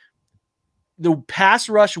 but the pass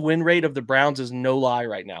rush win rate of the Browns is no lie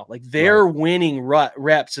right now. Like they're winning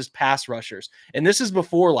reps as pass rushers. And this is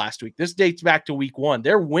before last week. This dates back to week 1.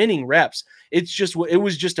 They're winning reps. It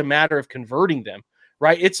was just a matter of converting them,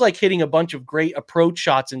 right? It's like hitting a bunch of great approach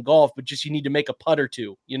shots in golf, but just you need to make a putt or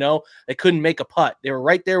two, They couldn't make a putt. They were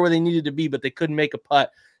right there where they needed to be, but they couldn't make a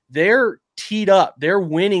putt. They're teed up. They're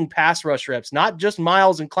winning pass rush reps, not just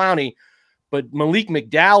Miles and Clowney, but Malik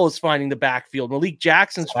McDowell is finding the backfield. Malik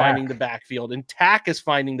Jackson's finding the backfield, and Tack is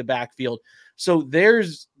finding the backfield. So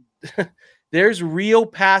there's real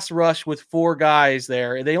pass rush with 4 guys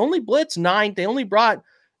there. They only blitzed 9. They only brought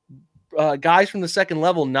guys from the second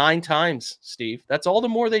level 9 times, Steve. That's all the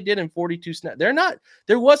more they did in 42 snaps.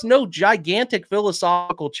 There was no gigantic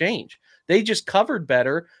philosophical change. They just covered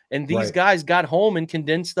better, and these guys got home and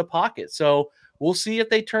condensed the pocket. So we'll see if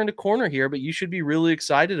they turn a corner here, but you should be really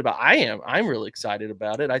excited about it. I'm really excited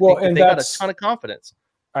about it. I think they got a ton of confidence.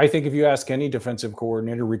 I think if you ask any defensive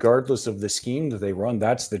coordinator, regardless of the scheme that they run,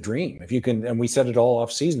 that's the dream. If you can, and we said it all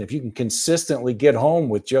off season, if you can consistently get home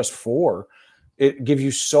with just 4, it gives you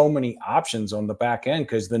so many options on the back end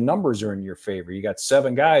because the numbers are in your favor. You got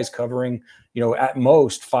 7 guys covering, at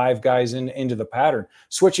most 5 guys into the pattern.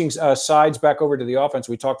 Switching sides back over to the offense,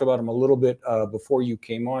 we talked about them a little bit before you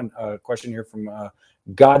came on. Question here from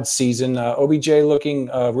God Season. OBJ looking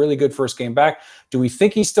really good first game back. Do we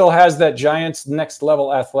think he still has that Giants next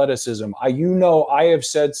level athleticism? I have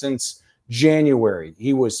said since January,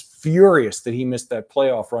 he was furious that he missed that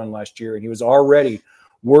playoff run last year, and he was already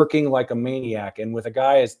working like a maniac. And with a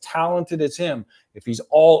guy as talented as him, if he's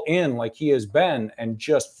all in like he has been and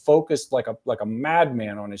just focused like a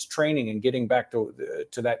madman on his training and getting back to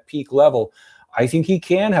that peak level, I think he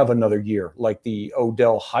can have another year like the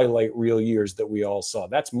Odell highlight reel years that we all saw.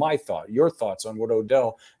 That's my thought. Your thoughts on what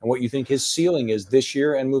Odell and what you think his ceiling is this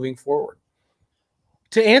year and moving forward?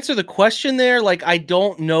 To answer the question there, I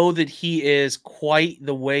don't know that he is quite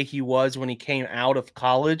the way he was when he came out of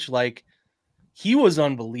college. He was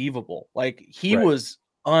unbelievable. Was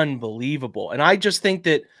unbelievable. And I just think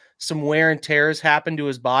that some wear and tear has happened to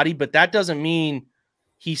his body, but that doesn't mean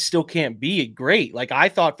he still can't be great. I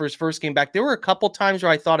thought for his first game back, there were a couple times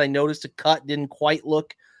where I thought I noticed a cut didn't quite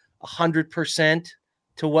look 100%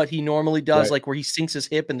 to what he normally does, where he sinks his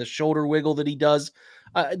hip and the shoulder wiggle that he does.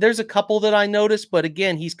 There's a couple that I noticed, but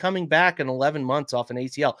again, he's coming back in 11 months off an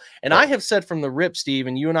ACL. And I have said from the rip, Steve,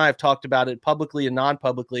 and you and I have talked about it publicly and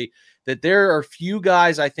non-publicly, that there are few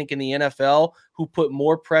guys, I think, in the NFL who put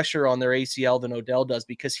more pressure on their ACL than Odell does,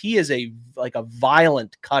 because he is a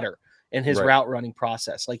violent cutter in his route running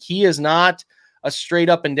process. He is not a straight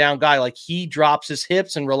up and down guy. He drops his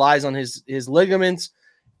hips and relies on his ligaments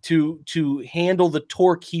to handle the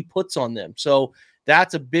torque he puts on them. So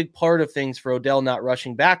that's a big part of things for Odell not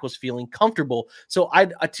rushing back, was feeling comfortable. So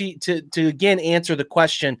to again answer the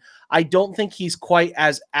question, I don't think he's quite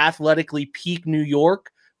as athletically peak New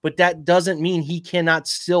York, but that doesn't mean he cannot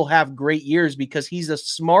still have great years, because he's a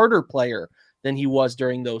smarter player than he was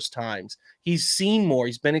during those times. He's seen more.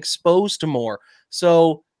 He's been exposed to more.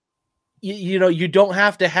 So, you don't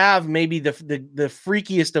have to have maybe the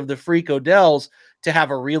freakiest of the freak Odells to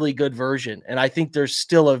have a really good version. And I think there's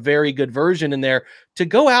still a very good version in there to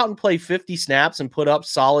go out and play 50 snaps and put up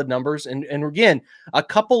solid numbers. And again, a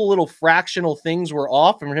couple little fractional things were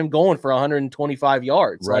off from him going for 125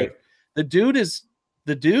 yards. Right. The dude is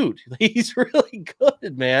the dude. He's really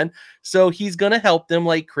good, man. So he's going to help them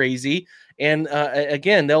like crazy. And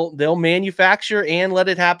again, they'll manufacture and let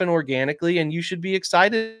it happen organically. And you should be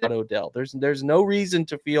excited about Odell. There's no reason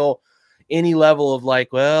to feel any level of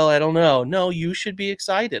well, I don't know. No, you should be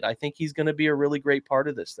excited. I think he's going to be a really great part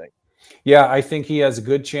of this thing. Yeah, I think he has a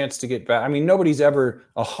good chance to get back. I mean, nobody's ever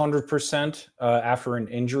 100% after an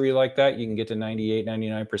injury like that. You can get to 98,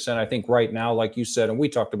 99%. I think right now, like you said, and we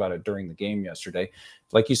talked about it during the game yesterday,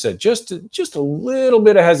 like you said, just a little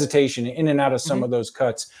bit of hesitation in and out of some of those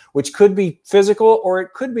cuts, which could be physical, or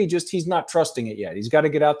it could be just he's not trusting it yet. He's got to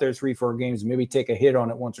get out there 3-4 games, maybe take a hit on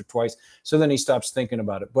it once or twice, so then he stops thinking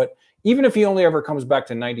about it. But even if he only ever comes back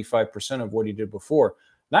to 95% of what he did before,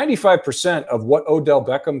 95% of what Odell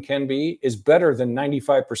Beckham can be is better than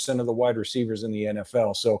 95% of the wide receivers in the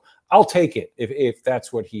NFL. So I'll take it if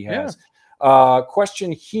that's what he has. Yeah.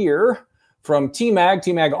 Question here from T-Mag.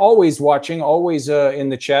 T-Mag, always watching, always in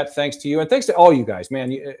the chat. Thanks to you. And thanks to all you guys,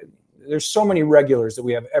 man. there's so many regulars that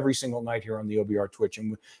we have every single night here on the OBR Twitch.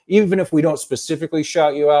 And even if we don't specifically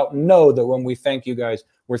shout you out, know that when we thank you guys,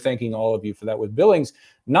 we're thanking all of you for that. With Billings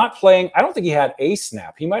not playing, I don't think he had a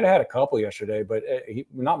snap. He might have had a couple yesterday, but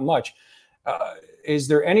not much. Is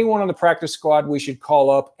there anyone on the practice squad we should call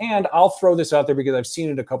up? And I'll throw this out there because I've seen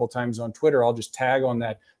it a couple times on Twitter. I'll just tag on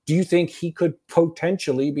that. Do you think he could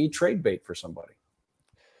potentially be trade bait for somebody?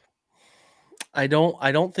 I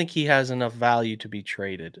don't think he has enough value to be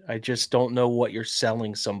traded. I just don't know what you're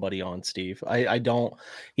selling somebody on, Steve. I don't.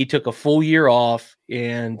 He took a full year off,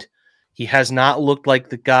 and he has not looked like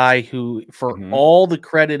the guy who, for all the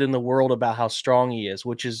credit in the world about how strong he is,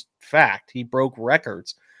 which is fact, he broke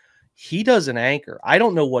records. He doesn't anchor. I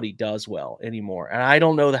don't know what he does well anymore, and I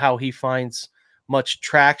don't know how he finds much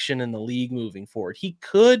traction in the league moving forward. He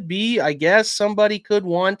could be, I guess, somebody could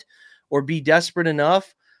want or be desperate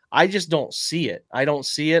enough. I just don't see it. I don't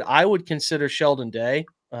see it. I would consider Sheldon Day.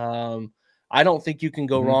 I don't think you can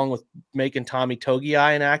go wrong with making Tommy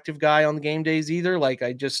Togiai an active guy on the game days either. Like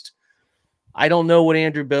I don't know what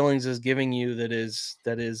Andrew Billings is giving you that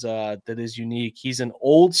is unique. He's an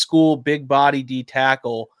old school big body D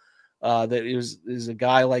tackle that is a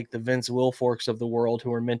guy like the Vince Wilforks of the world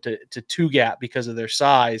who are meant to two gap because of their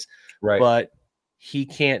size, right? But he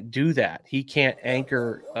can't do that. He can't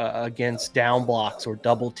anchor against down blocks or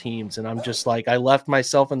double teams. And I'm just like, I left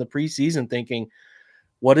myself in the preseason thinking,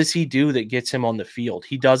 what does he do that gets him on the field?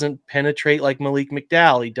 He doesn't penetrate like Malik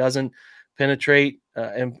McDowell. He doesn't penetrate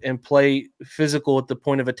and play physical at the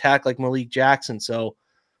point of attack like Malik Jackson. So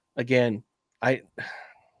again, I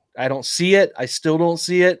don't see it. I still don't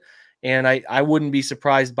see it. And I wouldn't be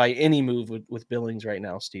surprised by any move with Billings right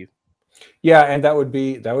now, Steve. Yeah, and that would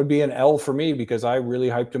be an L for me because I really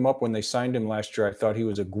hyped him up when they signed him last year. I thought he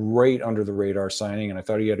was a great under the radar signing, and I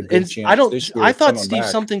thought he had a good chance. This year I thought, Steve,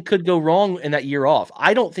 something could go wrong in that year off.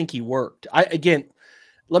 I don't think he worked.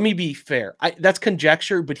 Let me be fair. That's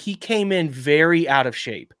conjecture, but he came in very out of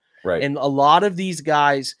shape. Right. And a lot of these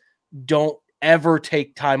guys don't ever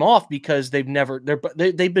take time off because they've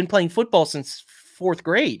been playing football since fourth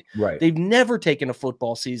grade. Right. They've never taken a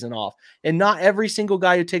football season off. And not every single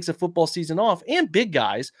guy who takes a football season off, and big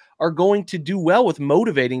guys, are going to do well with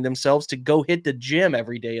motivating themselves to go hit the gym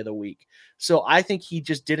every day of the week. So I think he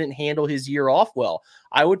just didn't handle his year off well.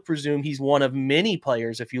 I would presume he's one of many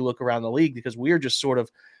players if you look around the league, because we're just sort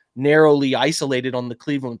of narrowly isolated on the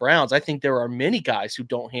Cleveland Browns. I think there are many guys who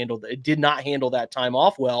did not handle that time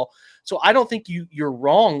off well. So I don't think you're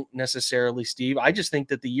wrong necessarily, Steve. I just think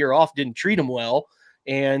that the year off didn't treat him well.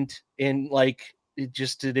 And like,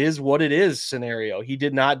 it is what it is scenario. He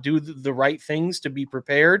did not do the right things to be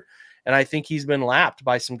prepared. And I think he's been lapped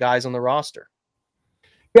by some guys on the roster.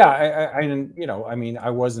 Yeah. I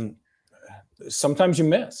wasn't, sometimes you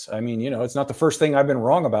miss. It's not the first thing I've been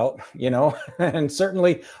wrong about, and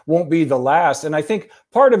certainly won't be the last. And I think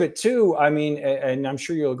part of it too, and I'm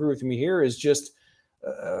sure you'll agree with me here, is just,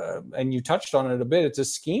 and you touched on it a bit, it's a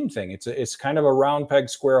scheme thing. It's kind of a round peg,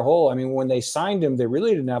 square hole. When they signed him, they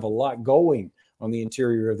really didn't have a lot going on the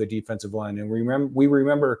interior of the defensive line. And we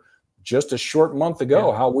remember just a short month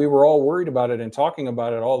ago how we were all worried about it and talking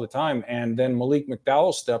about it all the time. And then Malik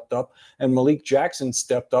McDowell stepped up and Malik Jackson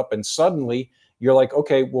stepped up, and suddenly you're like,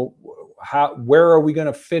 okay, well, where are we going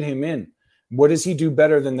to fit him in? What does he do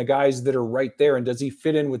better than the guys that are right there? And does he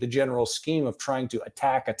fit in with the general scheme of trying to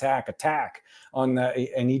attack on that?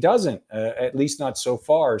 And he doesn't, at least not so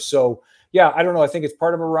far. So yeah, I don't know. I think it's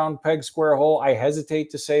part of a round peg, square hole. I hesitate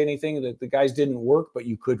to say anything that the guys didn't work, but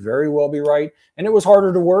you could very well be right. And it was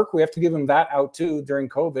harder to work. We have to give him that out too. During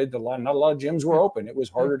COVID, not a lot of gyms were open. It was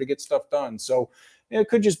harder to get stuff done. So it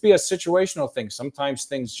could just be a situational thing. Sometimes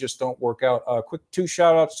things just don't work out. Quick 2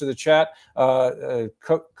 shout outs to the chat.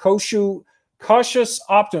 Cautious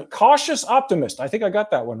optimist. I think I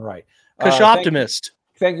got that one right. Optimist.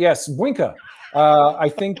 Yes, Winka. I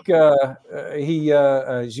think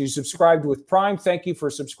you subscribed with Prime. Thank you for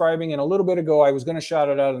subscribing. And a little bit ago, I was going to shout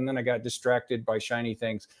it out, and then I got distracted by shiny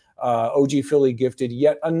things. OG Philly gifted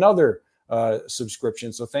yet another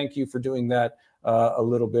subscription. So thank you for doing that a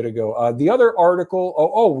little bit ago. The other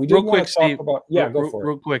article. We did want to talk about. Yeah, go for it.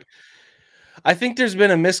 Real quick. I think there's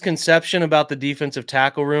been a misconception about the defensive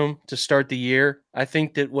tackle room to start the year. I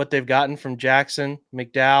think that what they've gotten from Jackson,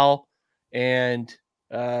 McDowell, and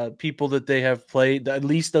people that they have played, at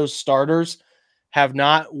least those starters, have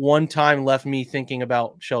not one time left me thinking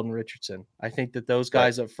about Sheldon Richardson. I think that those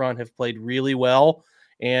guys up front have played really well,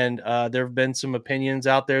 and there have been some opinions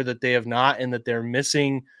out there that they have not, and that they're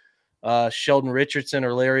missing Sheldon Richardson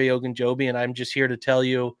or Larry Ogunjobi, and I'm just here to tell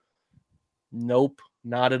you, nope.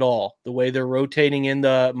 Not at all. The way they're rotating in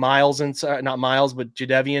the Miles inside, not Miles, but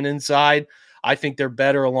Jadeveon inside, I think they're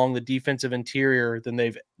better along the defensive interior than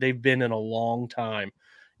they've been in a long time.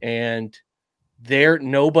 And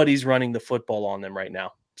nobody's running the football on them right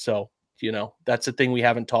now. So, that's the thing we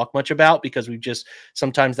haven't talked much about, because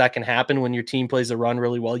sometimes that can happen when your team plays the run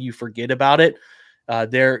really well. You forget about it.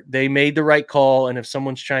 They made the right call. And if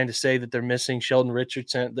someone's trying to say that they're missing Sheldon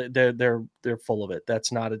Richardson, they're full of it.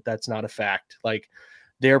 That's not a fact. Like,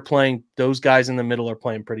 those guys in the middle are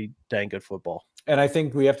playing pretty dang good football. And I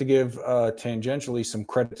think we have to give tangentially some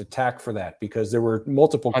credit to Tack for that, because there were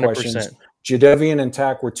multiple 100%. questions. Jadeveon and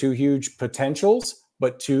Tack were two huge potentials,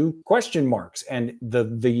 but two question marks. And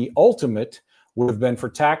the ultimate would have been for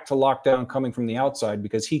Tack to lock down coming from the outside,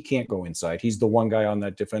 because he can't go inside. He's the one guy on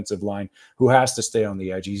that defensive line who has to stay on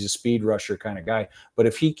the edge. He's a speed rusher kind of guy. But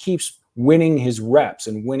if he keeps winning his reps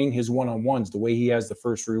and winning his one-on-ones the way he has the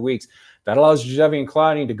first 3 weeks, that allows Jadeveon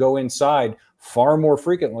Clowney to go inside far more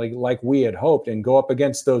frequently, like we had hoped, and go up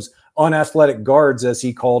against those unathletic guards, as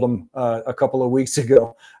he called them a couple of weeks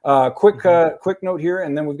ago. Quick note here,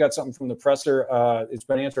 and then we've got something from the presser. It's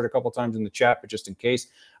been answered a couple times in the chat, but just in case.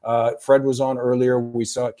 Fred was on earlier. We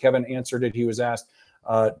saw it. Kevin answered it. He was asked,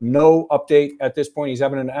 no update at this point. He's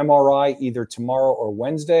having an MRI either tomorrow or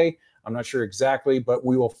Wednesday. I'm not sure exactly, but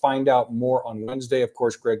we will find out more on Wednesday. Of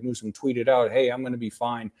course, Greg Newsome tweeted out, hey, I'm going to be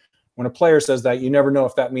fine. When a player says that, you never know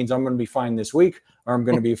if that means I'm going to be fine this week, or I'm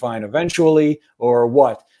going to be fine eventually, or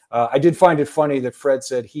what. I did find it funny that Fred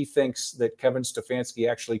said he thinks that Kevin Stefanski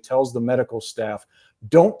actually tells the medical staff,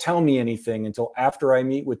 don't tell me anything until after I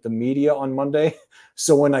meet with the media on Monday.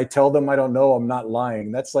 So when I tell them I don't know, I'm not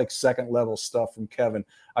lying. That's like second level stuff from Kevin.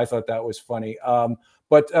 I thought that was funny.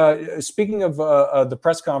 But speaking of the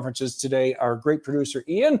press conferences today, our great producer,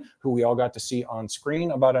 Ian, who we all got to see on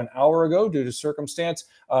screen about an hour ago due to circumstance.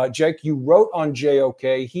 Jake, you wrote on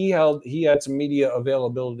JOK. He had some media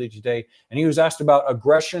availability today, and he was asked about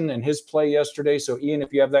aggression and his play yesterday. So, Ian,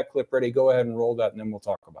 if you have that clip ready, go ahead and roll that, and then we'll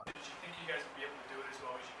talk about it.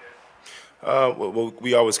 Well,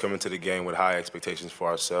 we always come into the game with high expectations for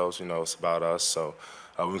ourselves. It's about us. So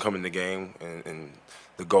we come in the game, and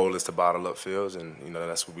the goal is to bottle up fields, and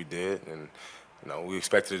that's what we did. And we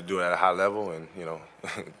expected to do it at a high level, and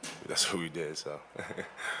that's what we did. So.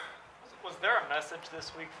 Was there a message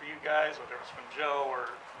this week for you guys, whether it was from Joe or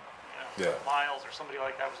Miles or somebody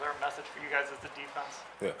like that? Was there a message for you guys as the defense?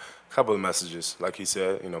 Yeah, a couple of messages. Like he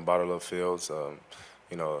said, bottle up fields.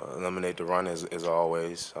 Eliminate the run as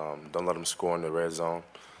always. Don't let them score in the red zone.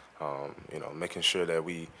 Making sure that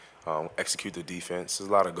we execute the defense. There's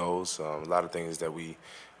a lot of goals, a lot of things that we,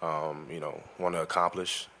 want to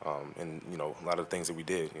accomplish, and a lot of things that we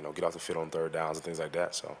did. Get off the field on third downs and things like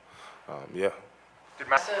that. So, yeah.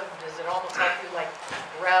 Does it almost help you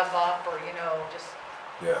rev up or just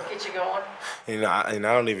get you going? And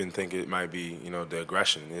I don't even think it might be the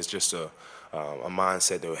aggression. It's just a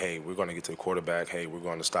mindset that, hey, we're going to get to the quarterback. Hey, we're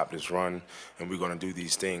going to stop this run, and we're going to do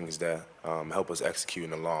these things that help us execute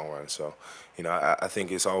in the long run. So, I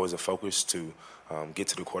think it's always a focus to get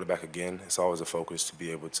to the quarterback again. It's always a focus to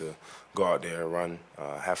be able to go out there, run,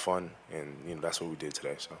 have fun, and that's what we did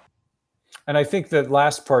today. So. And I think that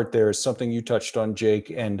last part there is something you touched on,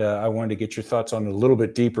 Jake, and I wanted to get your thoughts on it a little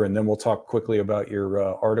bit deeper, and then we'll talk quickly about your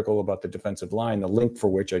article about the defensive line, the link for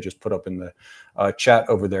which I just put up in the chat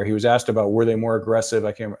over there. He was asked about, were they more aggressive?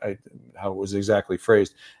 I can't remember how it was exactly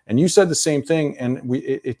phrased. And you said the same thing, and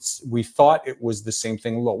we thought it was the same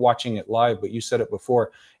thing watching it live, but you said it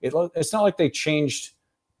before. It's not like they changed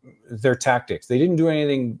their tactics. They didn't do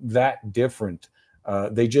anything that different.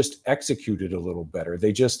 They just executed a little better.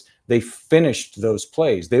 They finished those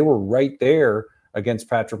plays. They were right there against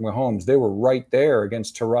Patrick Mahomes. They were right there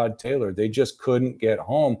against Tyrod Taylor. They just couldn't get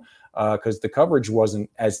home because the coverage wasn't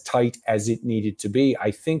as tight as it needed to be. I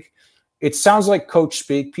think it sounds like coach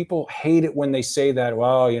speak. People hate it when they say that,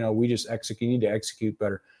 well, we just need to execute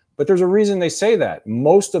better. But there's a reason they say that.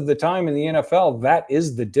 Most of the time in the NFL, that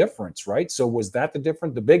is the difference, right? So was that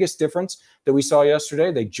the biggest difference that we saw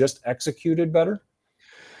yesterday? They just executed better?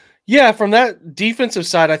 Yeah, from that defensive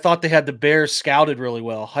side, I thought they had the Bears scouted really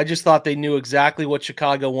well. I just thought they knew exactly what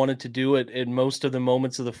Chicago wanted to do at most of the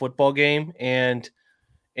moments of the football game, and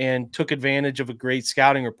took advantage of a great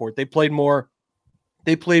scouting report. They played more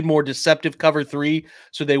deceptive cover 3,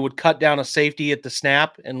 so they would cut down a safety at the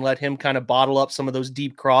snap and let him kind of bottle up some of those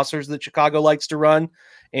deep crossers that Chicago likes to run,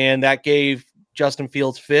 and that gave Justin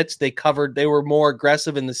Fields fits. They were more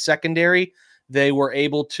aggressive in the secondary. They were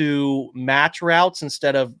able to match routes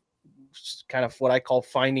instead of kind of what I call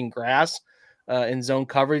finding grass in zone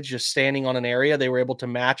coverage, just standing on an area. They were able to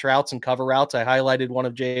match routes and cover routes. I highlighted one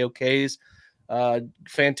of JOK's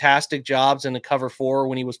fantastic jobs in the cover 4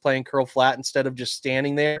 when he was playing curl flat instead of just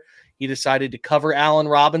standing there. He decided to cover Allen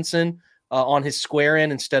Robinson on his square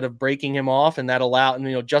end instead of breaking him off, and that allowed,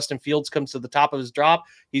 and Justin Fields comes to the top of his drop.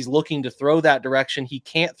 He's looking to throw that direction. He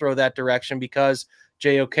can't throw that direction because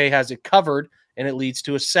JOK has it covered, and it leads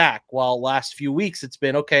to a sack. While last few weeks it's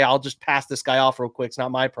been, okay, I'll just pass this guy off real quick. It's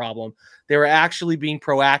not my problem. They were actually being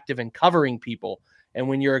proactive and covering people. And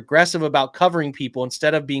when you're aggressive about covering people,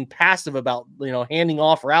 instead of being passive about, handing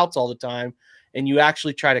off routes all the time, and you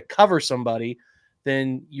actually try to cover somebody,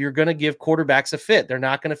 then you're going to give quarterbacks a fit. They're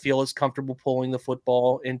not going to feel as comfortable pulling the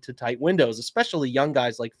football into tight windows, especially young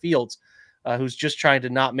guys like Fields, who's just trying to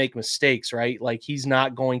not make mistakes, right? Like, he's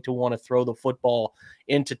not going to want to throw the football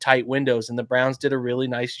into tight windows. And the Browns did a really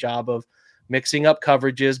nice job of mixing up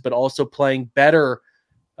coverages, but also playing better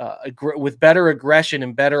with better aggression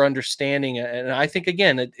and better understanding. And I think,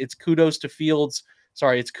 again, it's kudos to Fields.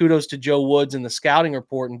 Sorry, it's kudos to Joe Woods and the scouting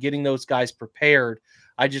report and getting those guys prepared.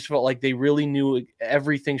 I just felt like they really knew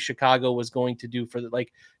everything Chicago was going to do for the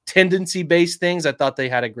tendency-based things. I thought they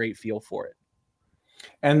had a great feel for it.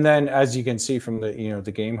 And then, as you can see from the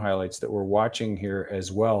the game highlights that we're watching here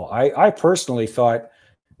as well, I personally thought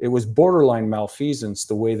it was borderline malfeasance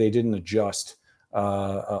the way they didn't adjust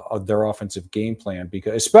their offensive game plan,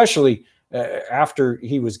 because especially after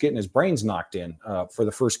he was getting his brains knocked in for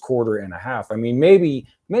the first quarter and a half. I mean, maybe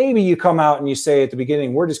you come out and you say at the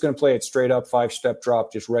beginning, we're just going to play it straight up, 5-step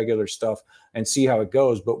drop, just regular stuff, and see how it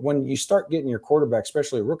goes. But when you start getting your quarterback,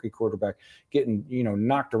 especially a rookie quarterback, getting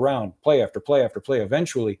knocked around play after play after play,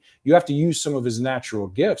 eventually you have to use some of his natural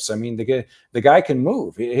gifts. I mean, the guy can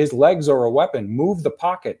move. His legs are a weapon. Move the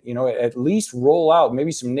pocket. At least roll out,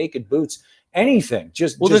 maybe some naked boots, anything.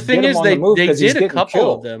 The thing is, they did a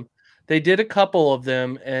couple of them. They did a couple of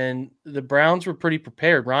them, and the Browns were pretty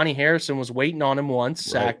prepared. Ronnie Harrison was waiting on him once,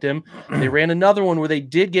 sacked him. They ran another one where they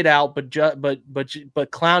did get out, but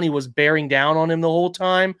Clowney was bearing down on him the whole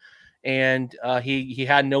time, and he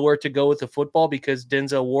had nowhere to go with the football because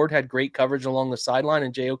Denzel Ward had great coverage along the sideline,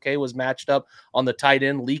 and JOK was matched up on the tight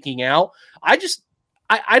end, leaking out. I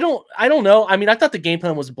don't know. I mean, I thought the game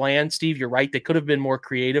plan was bland. Steve, you're right. They could have been more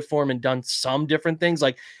creative for him and done some different things.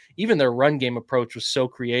 Like, even their run game approach was so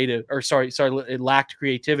creative, it lacked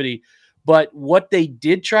creativity. But what they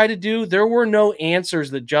did try to do, there were no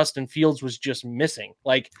answers that Justin Fields was just missing.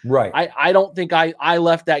 I don't think I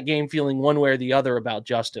left that game feeling one way or the other about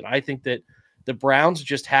Justin. I think that the Browns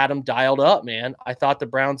just had him dialed up, man. I thought the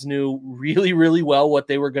Browns knew really, really well what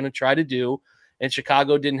they were going to try to do, and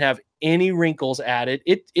Chicago didn't have any wrinkles at it.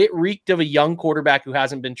 It reeked of a young quarterback who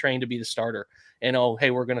hasn't been trained to be the starter. And, hey,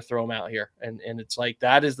 we're going to throw him out here. And it's like,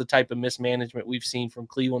 that is the type of mismanagement we've seen from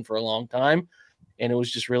Cleveland for a long time. And it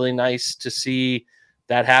was just really nice to see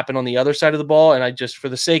that happen on the other side of the ball. And I just, for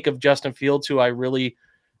the sake of Justin Fields, who I really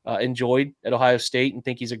enjoyed at Ohio State and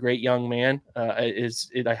think he's a great young man,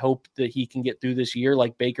 I hope that he can get through this year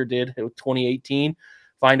like Baker did in 2018,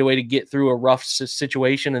 find a way to get through a rough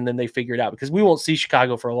situation, and then they figure it out, because we won't see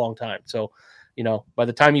Chicago for a long time. So, by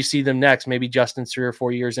the time you see them next, maybe Justin's 3 or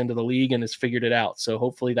 4 years into the league and has figured it out. So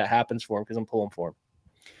hopefully that happens for him, because I'm pulling for him.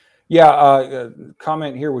 Yeah,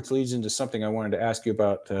 comment here, which leads into something I wanted to ask you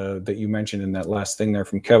about that you mentioned in that last thing there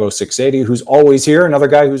from Kevo680, who's always here. Another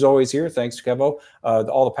guy who's always here. Thanks, Kevo.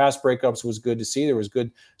 All the pass breakups was good to see. There was good,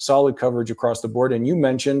 solid coverage across the board. And you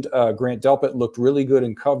mentioned Grant Delpit looked really good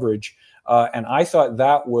in coverage. And I thought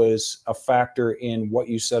that was a factor in what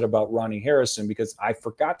you said about Ronnie Harrison, because I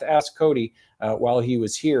forgot to ask Cody while he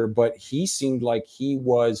was here, but he seemed like he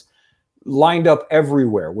was lined up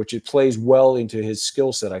everywhere, which it plays well into his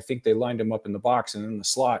skill set. I think they lined him up in the box and in the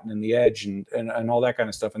slot and in the edge and all that kind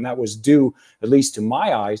of stuff. And that was due, at least to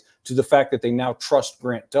my eyes, to the fact that they now trust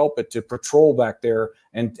Grant Delpit to patrol back there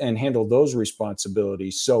and handle those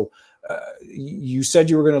responsibilities. So you said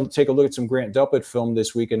you were going to take a look at some Grant Delpit film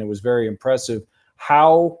this week, and it was very impressive.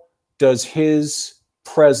 How does his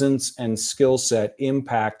presence and skill set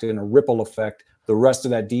impact in a ripple effect the rest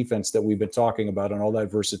of that defense that we've been talking about and all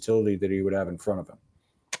that versatility that he would have in front of him?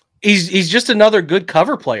 He's just another good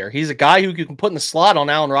cover player. He's a guy who you can put in the slot on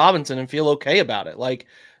Allen Robinson and feel okay about it. Like,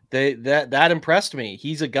 that impressed me.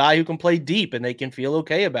 He's a guy who can play deep and they can feel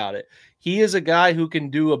okay about it. He is a guy who can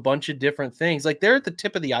do a bunch of different things. Like, they're at the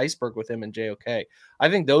tip of the iceberg with him and JOK. I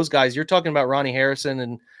think those guys, you're talking about Ronnie Harrison,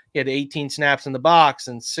 and he had 18 snaps in the box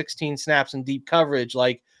and 16 snaps in deep coverage.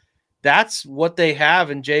 Like, that's what they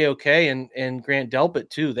have in JOK and Grant Delpit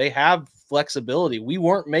too. They have flexibility. We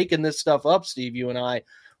weren't making this stuff up, Steve, you and I,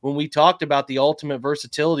 when we talked about the ultimate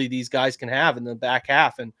versatility these guys can have in the back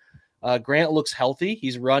half. And Grant looks healthy.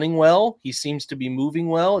 He's running well. He seems to be moving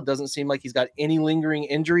well. It doesn't seem like he's got any lingering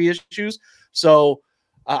injury issues. So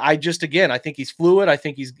I think he's fluid. I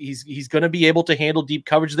think he's going to be able to handle deep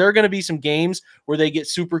coverage. There are going to be some games where they get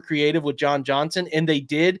super creative with John Johnson, and they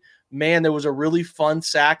did. Man, there was a really fun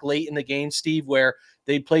sack late in the game, Steve, where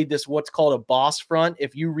they played this what's called a boss front.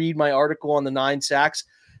 If you read my article on the 9 sacks,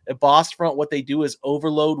 a boss front, what they do is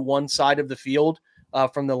overload one side of the field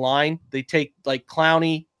from the line. They take like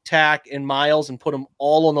Clowney, Tack, and Miles and put them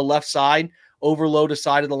all on the left side, overload a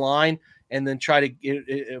side of the line, and then try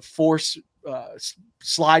to force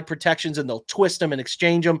slide protections, and they'll twist them and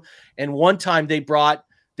exchange them. And one time they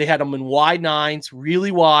had them in wide 9s, really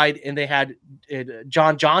wide, and they had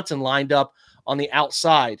John Johnson lined up on the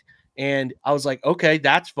outside. And I was like, okay,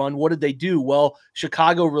 that's fun. What did they do? Well,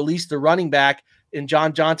 Chicago released the running back, and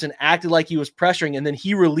John Johnson acted like he was pressuring, and then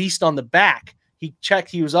he released on the back. He checked.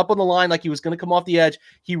 He was up on the line like he was going to come off the edge.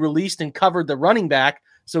 He released and covered the running back.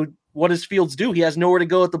 So what does Fields do? He has nowhere to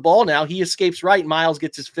go at the ball now. He escapes right. Miles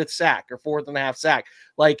gets his 5th sack or 4th and a half sack.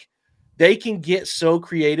 Like, they can get so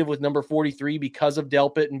creative with number 43 because of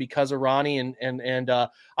Delpit and because of Ronnie. And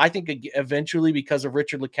I think eventually because of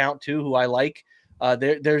Richard LeCount too, who I like.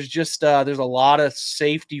 There's a lot of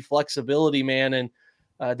safety flexibility, man.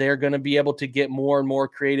 And they're going to be able to get more and more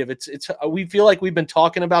creative. We feel like we've been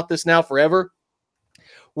talking about this now forever.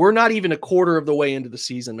 We're not even a quarter of the way into the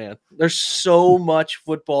season, man. There's so much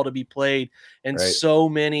football to be played and so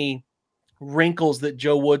many wrinkles that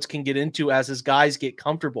Joe Woods can get into as his guys get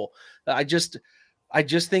comfortable. I just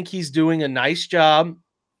think he's doing a nice job,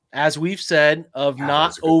 as we've said, of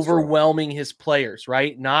not overwhelming his players,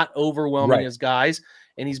 right? Not overwhelming his guys,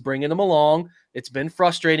 and he's bringing them along. It's been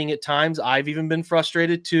frustrating at times. I've even been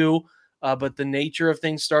frustrated too, but the nature of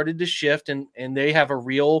things started to shift, and they have a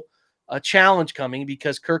real challenge coming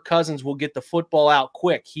because Kirk Cousins will get the football out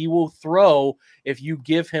quick. He will throw. If you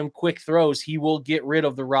give him quick throws, he will get rid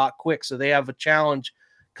of the rock quick. So they have a challenge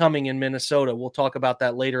coming in Minnesota. We'll talk about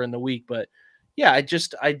that later in the week. But yeah, I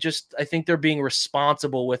think they're being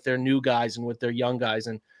responsible with their new guys and with their young guys.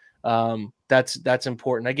 And that's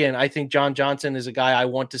important. Again, I think John Johnson is a guy I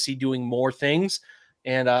want to see doing more things.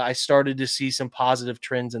 And I started to see some positive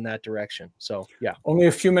trends in that direction. So, yeah. Only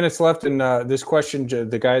a few minutes left in this question.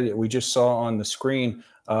 The guy that we just saw on the screen,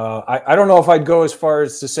 I don't know if I'd go as far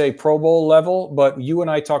as to say Pro Bowl level, but you and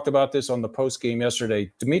I talked about this on the post game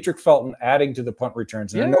yesterday. Demetric Felton adding to the punt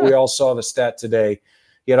returns. And I know we all saw the stat today.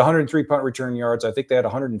 He had 103 punt return yards. I think they had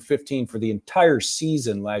 115 for the entire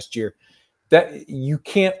season last year. That you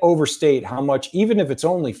can't overstate how much, even if it's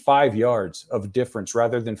only 5 yards of difference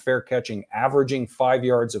rather than fair catching, averaging 5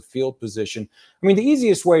 yards of field position. I mean, the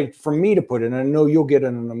easiest way for me to put it, and I know you'll get it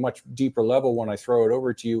on a much deeper level when I throw it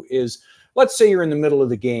over to you, is let's say you're in the middle of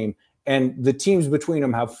the game and the teams between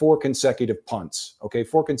them have 4 consecutive punts,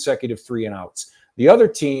 4 consecutive 3-and-outs. The other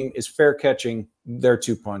team is fair catching their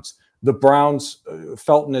 2 punts. The Browns,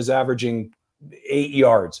 Felton is averaging 8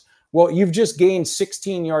 yards. Well, you've just gained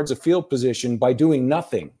 16 yards of field position by doing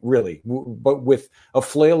nothing, really, but with a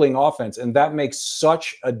flailing offense. And that makes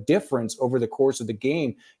such a difference over the course of the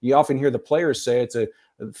game. You often hear the players say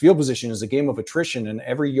field position is a game of attrition and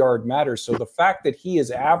every yard matters. So the fact that he is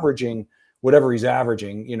averaging whatever he's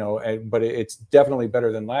averaging, but it's definitely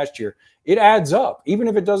better than last year, it adds up. Even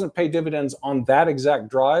if it doesn't pay dividends on that exact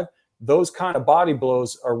drive, those kind of body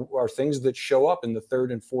blows are things that show up in the third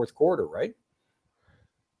and fourth quarter, right?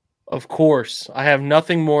 Of course. I have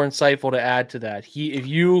nothing more insightful to add to that.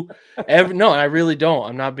 No, I really don't.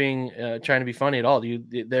 I'm not being trying to be funny at all.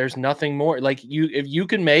 There's nothing more. Like if you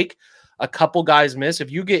can make a couple guys miss, if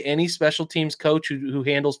you get any special teams coach who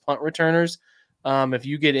handles punt returners, if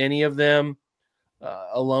you get any of them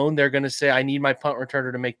alone, they're going to say, I need my punt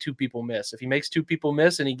returner to make 2 people miss. If he makes 2 people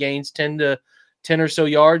miss and he gains 10 or so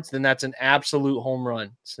yards, then that's an absolute home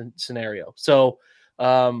run scenario. So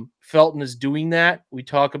Felton is doing that. We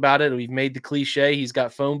talk about it. We've made the cliche. He's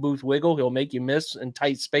got phone booth wiggle. He'll make you miss in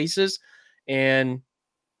tight spaces. And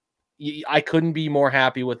I couldn't be more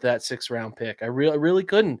happy with that 6th-round pick. I really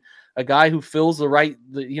couldn't. A guy who fills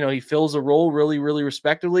he fills a role really, really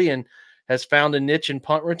respectively and has found a niche in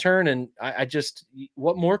punt return. And I just,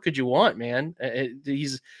 what more could you want, man?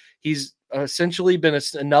 He's essentially been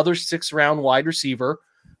another 6th-round wide receiver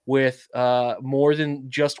with more than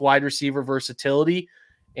just wide receiver versatility,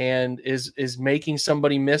 and is making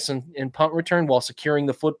somebody miss in punt return while securing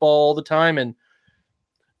the football all the time. And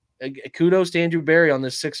kudos to Andrew Berry on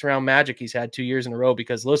this 6th-round magic he's had 2 years in a row,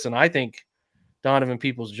 because listen, I think Donovan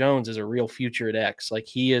Peoples-Jones is a real future at X. Like,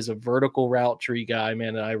 he is a vertical route tree guy,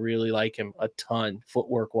 man, and I really like him a ton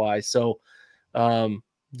footwork wise. So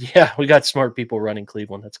yeah, we got smart people running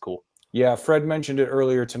Cleveland. That's cool. Yeah, Fred mentioned it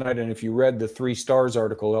earlier tonight, and if you read the 3 stars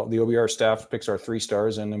article, the OBR staff picks our 3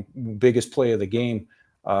 stars and the biggest play of the game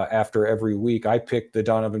after every week. I picked the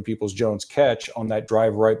Donovan Peoples-Jones catch on that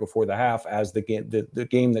drive right before the half as the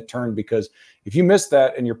game that turned, because if you miss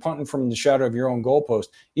that and you're punting from the shadow of your own goalpost,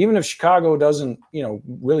 even if Chicago doesn't,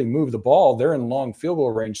 really move the ball, they're in long field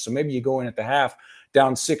goal range. So maybe you go in at the half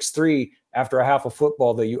down 6-3 after a half of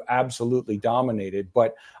football that you absolutely dominated.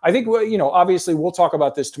 But I think, obviously we'll talk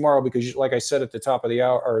about this tomorrow because, like I said at the top of the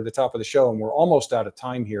hour or the top of the show, and we're almost out of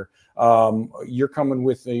time here. You're coming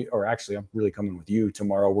with me, or actually I'm really coming with you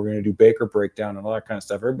tomorrow. We're going to do Baker breakdown and all that kind of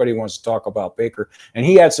stuff. Everybody wants to talk about Baker, and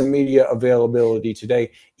he had some media availability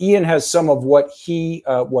today. Ian has some of what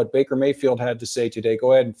Baker Mayfield had to say today.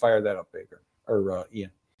 Go ahead and fire that up, Baker, or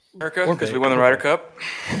Ian. America, because we won the Ryder Cup.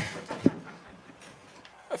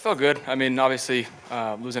 I felt good. I mean, obviously,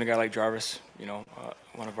 losing a guy like Jarvis,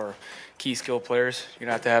 one of our key skill players, you're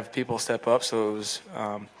going to have people step up. So it was,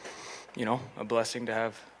 a blessing to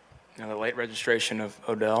have, the late registration of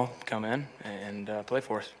Odell come in and play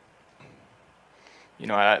for us.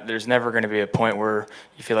 There's never going to be a point where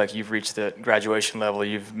you feel like you've reached the graduation level,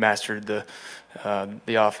 you've mastered the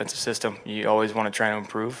offensive system. You always want to try to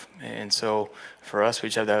improve. And so for us, we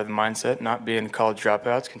just have to have the mindset, not being college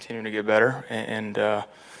dropouts, continuing to get better, and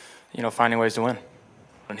finding ways to win.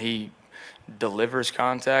 When he delivers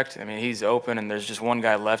contact, I mean, he's open and there's just one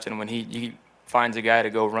guy left, and when he finds a guy to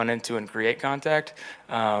go run into and create contact,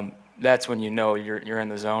 that's when you're in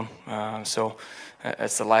the zone. So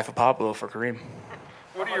that's the life of Pablo for Kareem.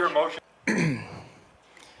 What are your emotions?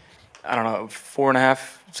 I don't know, 4.5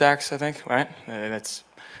 sacks, I think, right? That's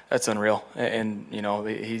unreal. And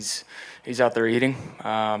he's out there eating.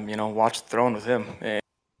 Watch the throwing with him.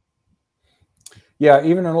 Yeah,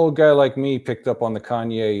 even an old guy like me picked up on the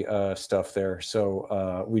Kanye stuff there.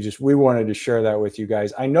 So we wanted to share that with you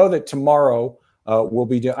guys. I know that tomorrow we'll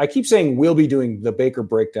be doing, I keep saying we'll be doing the Baker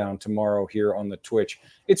breakdown tomorrow here on the Twitch.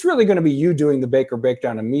 It's really going to be you doing the Baker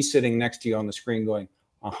breakdown and me sitting next to you on the screen going,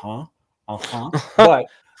 But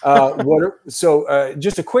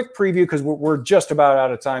just a quick preview, because we're just about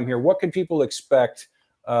out of time here. What can people expect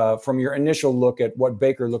from your initial look at what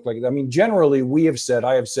Baker looked like? I mean, generally,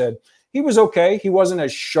 I have said, he was okay. He wasn't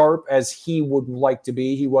as sharp as he would like to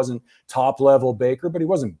be. He wasn't top level Baker, but he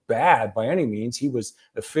wasn't bad by any means. He was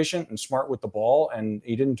efficient and smart with the ball, and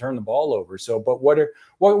he didn't turn the ball over. So, but what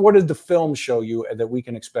did the film show you that we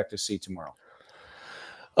can expect to see tomorrow?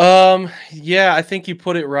 Yeah, I think you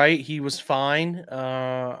put it right. He was fine.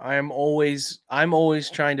 I'm always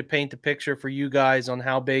trying to paint the picture for you guys on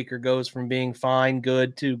how Baker goes from being fine,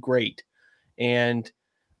 good to great. And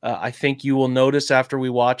I think you will notice after we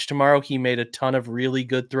watch tomorrow, he made a ton of really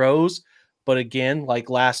good throws. But again, like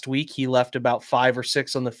last week, he left about 5 or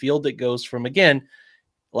 6 on the field that goes from, again,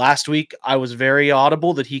 last week, I was very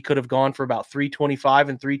audible that he could have gone for about 325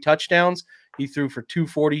 and 3 touchdowns. He threw for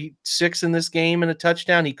 246 in this game and a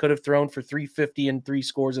touchdown. He could have thrown for 350 and 3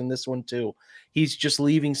 scores in this one too. He's just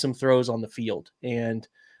leaving some throws on the field. And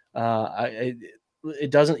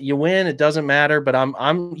it doesn't, you win, it doesn't matter, but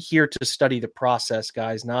I'm here to study the process,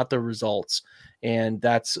 guys, not the results. And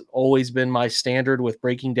that's always been my standard with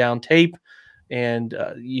breaking down tape. And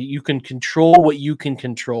you can control what you can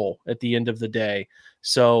control at the end of the day.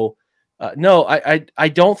 So no, I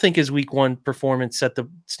don't think his week 1 performance set the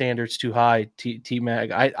standards too high,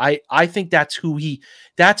 T-Mag. I think that's who he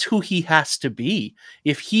has to be.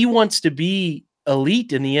 If he wants to be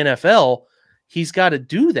elite in the NFL, he's got to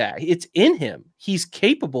do that. It's in him. He's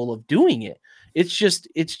capable of doing it. It's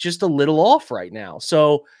just a little off right now.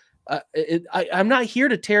 So I'm not here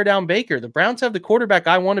to tear down Baker. The Browns have the quarterback.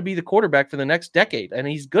 I want to be the quarterback for the next decade, and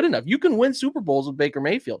he's good enough. You can win Super Bowls with Baker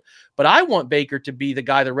Mayfield, but I want Baker to be the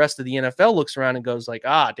guy the rest of the NFL looks around and goes like,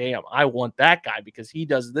 damn, I want that guy because he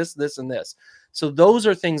does this, this, and this. So those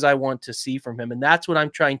are things I want to see from him, and that's what I'm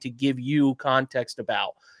trying to give you context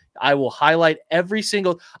about. I will highlight every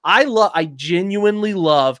single. I genuinely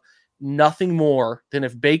love nothing more than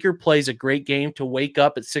if Baker plays a great game to wake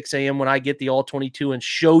up at 6 a.m. when I get the all 22 and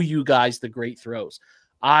show you guys the great throws.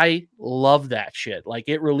 I love that shit. Like,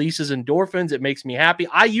 it releases endorphins. It makes me happy.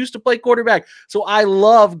 I used to play quarterback, so I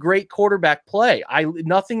love great quarterback play.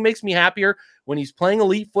 Nothing makes me happier when he's playing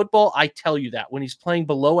elite football. I tell you that. When he's playing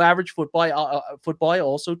below average football, I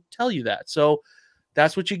also tell you that. So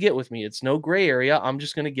that's what you get with me. It's no gray area. I'm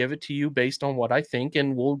just going to give it to you based on what I think,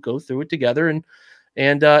 and we'll go through it together and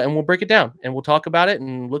we'll break it down and we'll talk about it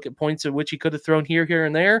and look at points at which he could have thrown here,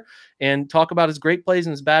 and there, and talk about his great plays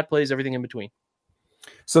and his bad plays, everything in between.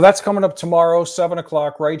 So that's coming up tomorrow,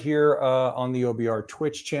 7:00 right here on the OBR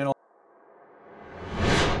Twitch channel.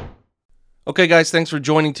 Okay, guys, thanks for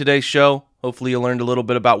joining today's show. Hopefully you learned a little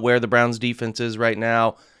bit about where the Browns defense is right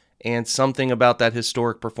now and something about that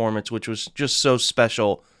historic performance, which was just so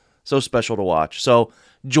special to watch. So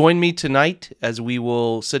join me tonight as we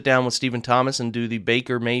will sit down with Stephen Thomas and do the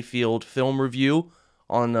Baker Mayfield film review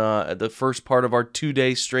on the first part of our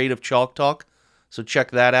 2-day straight of Chalk Talk. So check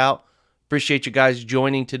that out. Appreciate you guys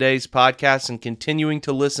joining today's podcast and continuing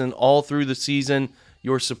to listen all through the season.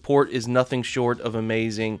 Your support is nothing short of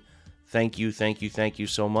amazing. Thank you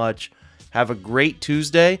so much. Have a great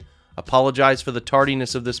Tuesday. Apologize for the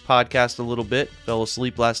tardiness of this podcast a little bit. Fell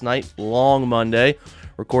asleep last night. Long Monday.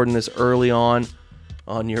 Recording this early on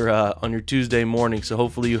your Tuesday morning. So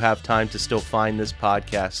hopefully you have time to still find this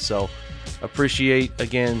podcast. So appreciate,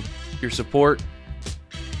 again, your support.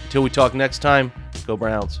 Until we talk next time, go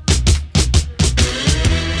Browns.